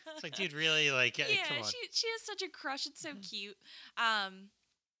 It's like, dude, really, like, yeah, come on. She has such a crush. It's so cute.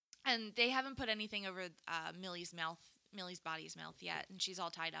 And they haven't put anything over Millie's body's mouth yet, and she's all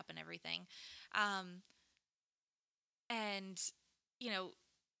tied up and everything. And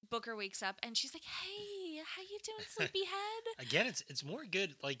Booker wakes up and she's like, "Hey, how you doing, sleepyhead?" Again, it's more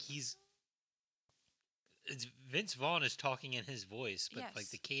good. Like it's Vince Vaughn is talking in his voice, but like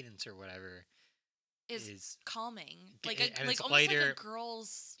the cadence or whatever is calming, almost lighter. Like a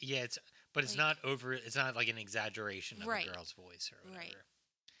girl's. Yeah, it's not over. It's not like an exaggeration of a girl's voice or whatever. Right.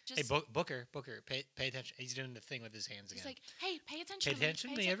 Hey, Booker, pay attention. He's doing the thing with his hands again. He's like, "Hey, pay attention. Pay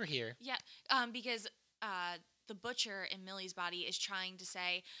attention to me over here." Yeah, because the butcher in Millie's body is trying to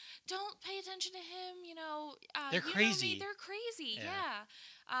say, "Don't pay attention to him. They're you know crazy. me. They're crazy. Yeah.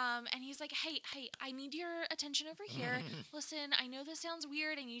 Yeah." And he's like, "Hey, I need your attention over here. Listen, I know this sounds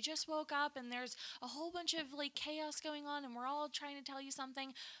weird, and you just woke up, and there's a whole bunch of like chaos going on, and we're all trying to tell you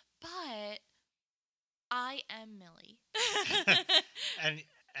something, but I am Millie." and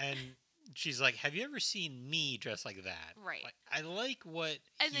and she's like, "Have you ever seen me dressed like that? Right. Like, I like what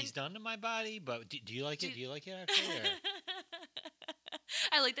And he's done to my body, but do you like it? Do- Do you like it actually?" Or?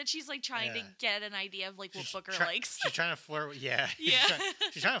 I like that she's like trying to Yeah. get an idea of like what She's Booker try- likes. She's trying to flirt. Yeah. Yeah.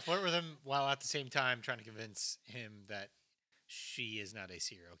 She's trying to flirt with him while at the same time trying to convince him that she is not a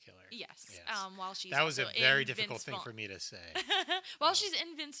serial killer. Yes. Yes. While she's That was a also very in difficult Vince thing Vaughn. for me to say. While she's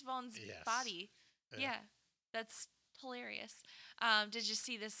in Vince Vaughn's Yes. body. Yeah. Yeah, that's hilarious. Did you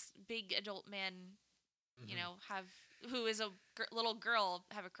see this big adult man, Mhm. who is a little girl,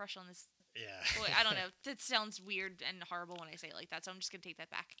 have a crush on this? Yeah. Boy, I don't know. That sounds weird and horrible when I say it like that, so I'm just gonna take that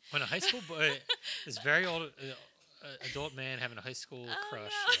back. When a high school boy, this very old adult man having a high school Oh, crush.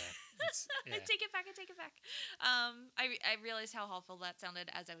 no. Yeah. Yeah. I take it back. I take it back. I realized how awful that sounded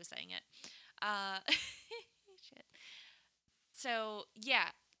as I was saying it. Shit. So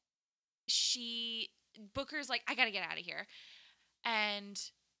yeah, Booker's like, I gotta get out of here, and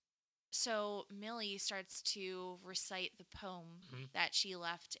so Millie starts to recite the poem Mhm. that she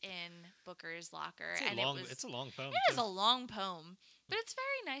left in Booker's locker, It's a and long. it was It's a long poem. it is too. a long poem, but it's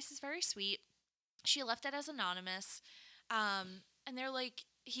very nice. It's very sweet. She left it as anonymous, and they're like,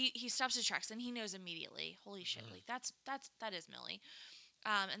 he stops his tracks and he knows immediately. Holy shit! Mhm. Like that is Millie.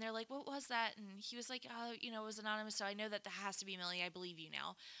 And they're like, what was that? And he was like, it was anonymous, so I know that has to be Millie. I believe you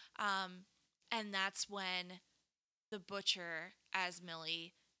now. And that's when the butcher, as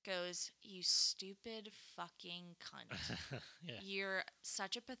Millie, goes, "You stupid fucking cunt. Yeah. You're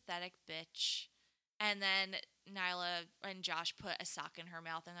such a pathetic bitch." And then Nyla and Josh put a sock in her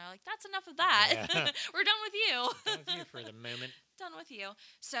mouth, and they're like, "That's enough of that. Yeah. We're done with you." Done with you for the moment. Done with you.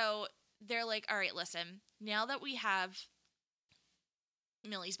 So they're like, "All right, listen. Now that we have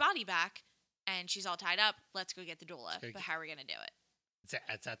Millie's body back and she's all tied up, let's go get the doula. go But how are we gonna do it?"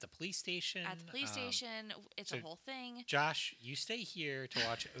 It's at the police station. At the police station, it's a so- whole thing. Josh, you stay here to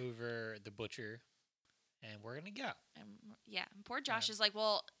watch over the butcher, and we're gonna go. Yeah, and poor Josh is like,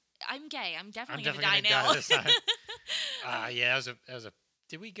 "Well, I'm gay. I'm definitely, definitely gonna die gonna now." die this time. Yeah, that was a.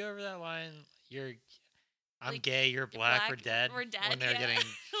 Did we go over that line? I'm Like, gay. You're black. We're dead. We're dead. When they're yeah. getting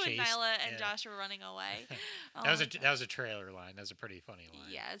When chased. Nyla and yeah. Josh were running away. Oh that was my a God. that was a trailer line. That was a pretty funny line.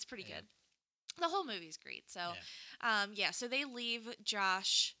 Yeah, it's pretty Yeah. good. The whole movie's great. So, so they leave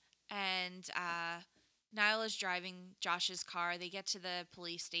Josh, and Nyla's driving Josh's car. They get to the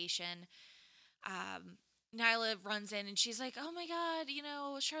police station. Nyla runs in, and she's like, "Oh my God,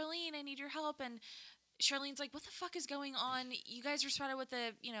 Charlene, I need your help." And Charlene's like, "What the fuck is going on? You guys were spotted with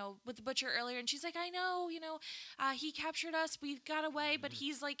the butcher earlier." And she's like, "I know, he captured us. We got away, but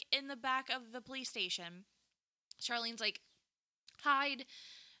he's like in the back of the police station." Charlene's like, "Hide,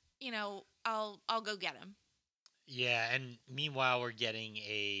 I'll go get him." Yeah, and meanwhile we're getting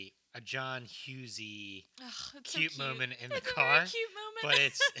a John Hughesy Ugh, it's cute so cute moment in the It's a car, very cute moment, but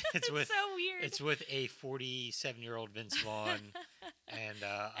it's it's with so weird. it's with a 47-year-old Vince Vaughn and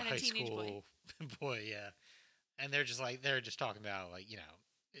a And a high teenage school boy. Yeah, and they're just talking about like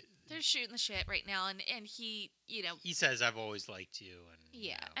They're shooting the shit right now, and he, he says I've always liked you, and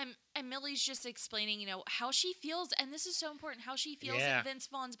yeah, and Millie's just explaining, how she feels, and this is so important, how she feels Yeah. in Vince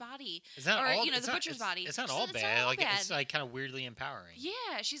Vaughn's body. it's not or, all the it's not- butcher's it's- body. It's not She all said it's bad. not all Like it's bad. like kind of weirdly empowering.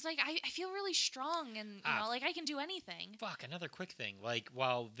 Yeah, she's like, I feel really strong, and like I can do anything. Fuck, another quick thing. Like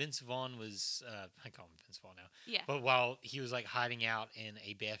while Vince Vaughn was, I call him Vince Vaughn now. Yeah. But while he was like hiding out in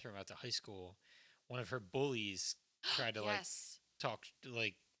a bathroom at the high school, one of her bullies tried to Yes.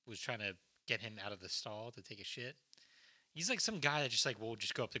 was trying to get him out of the stall to take a shit. He's like some guy that just like will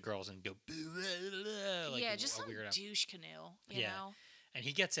just go up to girls and go like yeah, a just some weirdo. douche canoe, you Yeah. know? And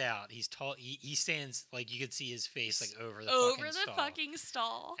he gets out. He's tall. He stands like you could see his face like over the Over fucking the stall. fucking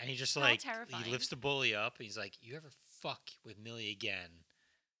stall. And he just How like terrifying. he lifts the bully up. And he's like, "You ever fuck with Millie again,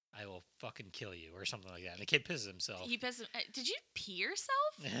 I will fucking kill you," or something like that. And the kid pisses himself. He pissed. Did you pee yourself?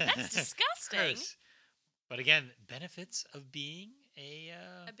 That's disgusting. Gross. But again, benefits of being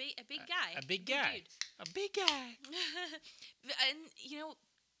a big guy. a big guy. dude. A big guy. And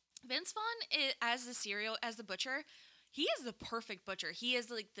Vince Vaughn as the butcher, he is the perfect butcher. He is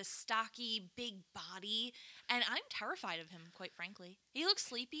like the stocky, big body, and I'm terrified of him, quite frankly. He looks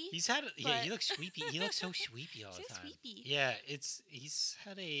sleepy. He's had he But- looks sweepy. He looks so sweepy all the So time. sweepy. Yeah, he's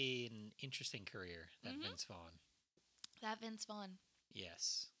had an interesting career, that Mhm. Vince Vaughn. That Vince Vaughn.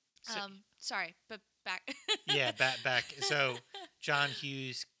 Yes. So, Sorry, but back. Yeah, back. So John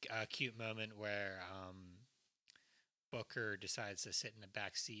Hughes, cute moment where Booker decides to sit in the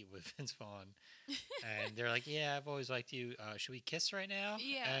back seat with Vince Vaughn, and they're like, "Yeah, I've always liked you. Should we kiss right now?"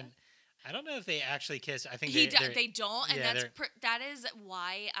 Yeah. And I don't know if they actually kiss. I think they're They don't, and yeah, they're that is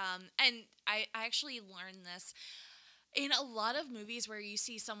why. And I actually learned this in a lot of movies where you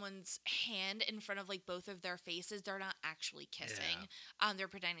see someone's hand in front of like both of their faces. They're not actually kissing. yeah. They're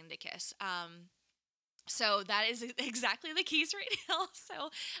pretending to kiss. So that is exactly the case right now.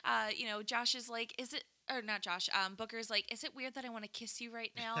 So, Josh is like, is it, or not Josh, Booker's like, is it weird that I want to kiss you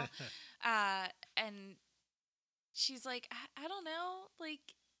right now? And she's like, I don't know, like,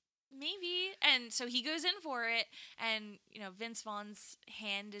 maybe. And so he goes in for it, and, Vince Vaughn's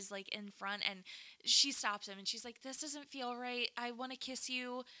hand is like in front, and she stops him, and she's like, this doesn't feel right. I want to kiss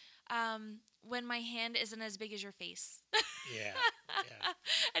you. When my hand isn't as big as your face. Yeah, yeah.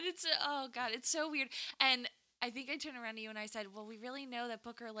 And it's, oh God, it's so weird. And I think I turned around to you and I said, well, we really know that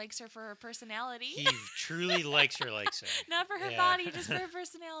Booker likes her for her personality. He truly likes her. Not for her Yeah. body, just for her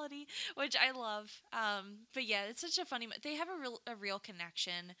personality, which I love. But yeah, it's such a funny, they have a real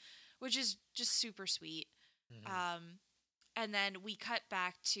connection, which is just super sweet. Mhm. And then we cut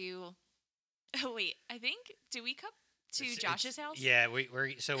back to, oh wait, I think, do we cut to Josh's house? Yeah,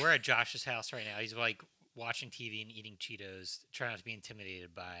 we're at Josh's house right now. He's like watching TV and eating Cheetos, trying not to be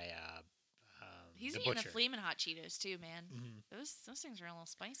intimidated by He's the eating butcher. the Flamin' Hot Cheetos too, man. Mhm. Those things are a little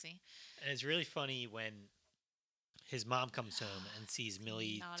spicy. And it's really funny when his mom comes home and sees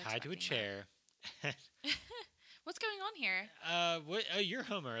Millie Not tied to a expecting chair. What's going on here? You're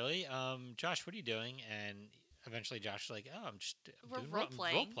home early. Josh, what are you doing? And eventually Josh is like, oh, I'm just We're doing role I'm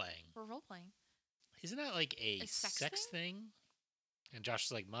playing. role playing. We're role playing. Isn't that like a A sex sex thing? And Josh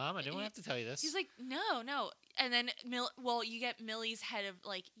is like, Mom, I didn't have to tell you this. He's like, no. And then, you get Millie's head of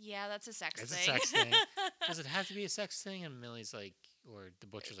like, yeah, that's a sex It's a thing. sex thing. Does it have to be a sex thing? And Millie's like, or the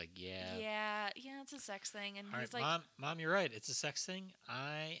butcher's like, yeah. Yeah, it's a sex thing. And All he's right, like, Mom, you're right. It's a sex thing.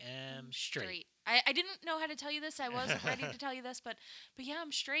 I am straight. I didn't know how to tell you this. I wasn't ready to tell you this, but yeah,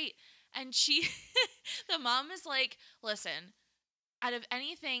 I'm straight. And the mom is like, listen, out of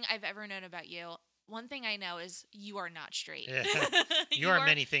anything I've ever known about you, one thing I know is you are not straight. Yeah. You are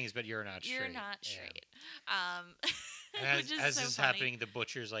many things, but you're not straight. You're not Yeah. straight. And Which is as so this is funny. happening, the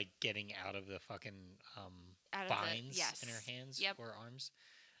butcher's like getting out of the fucking Out of the- vines yes. in her hands Yep. or arms,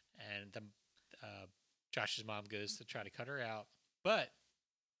 and Josh's mom goes to try to cut her out, but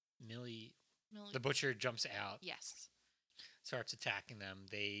Millie, the butcher, jumps out, Yes. starts attacking them.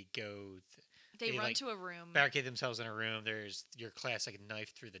 They go, They run like, to a room. barricade themselves in a room. There's your classic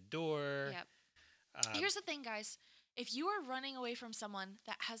knife through the door. Yep. Uh, Here's the thing, guys. If you are running away from someone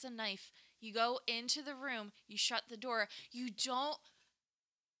that has a knife, you go into the room, you shut the door. You don't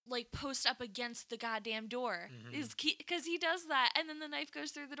like post up against the goddamn door. Mhm. Because he does that and then the knife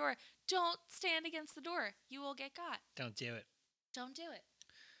goes through the door. Don't stand against the door. You will get got. Don't do it. Don't do it.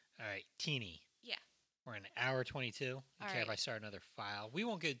 All right, Teeny. Yeah. We're in hour 22. You All care if right. I start another file? We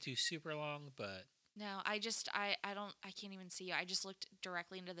won't go too super long, but No, I can't even see you. I just looked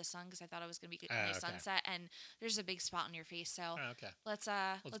directly into the sun because I thought it was going to be a Oh, nice okay. sunset, and there's a big spot on your face. So oh, okay. let's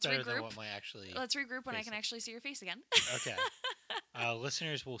Well, it's let's better than regroup. what my actually. Let's regroup when I face can is. actually see your face again. Okay.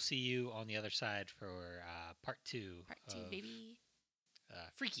 Listeners, we'll see you on the other side for part 2 Part 2, of baby.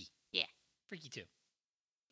 Freaky. Yeah. Freaky 2.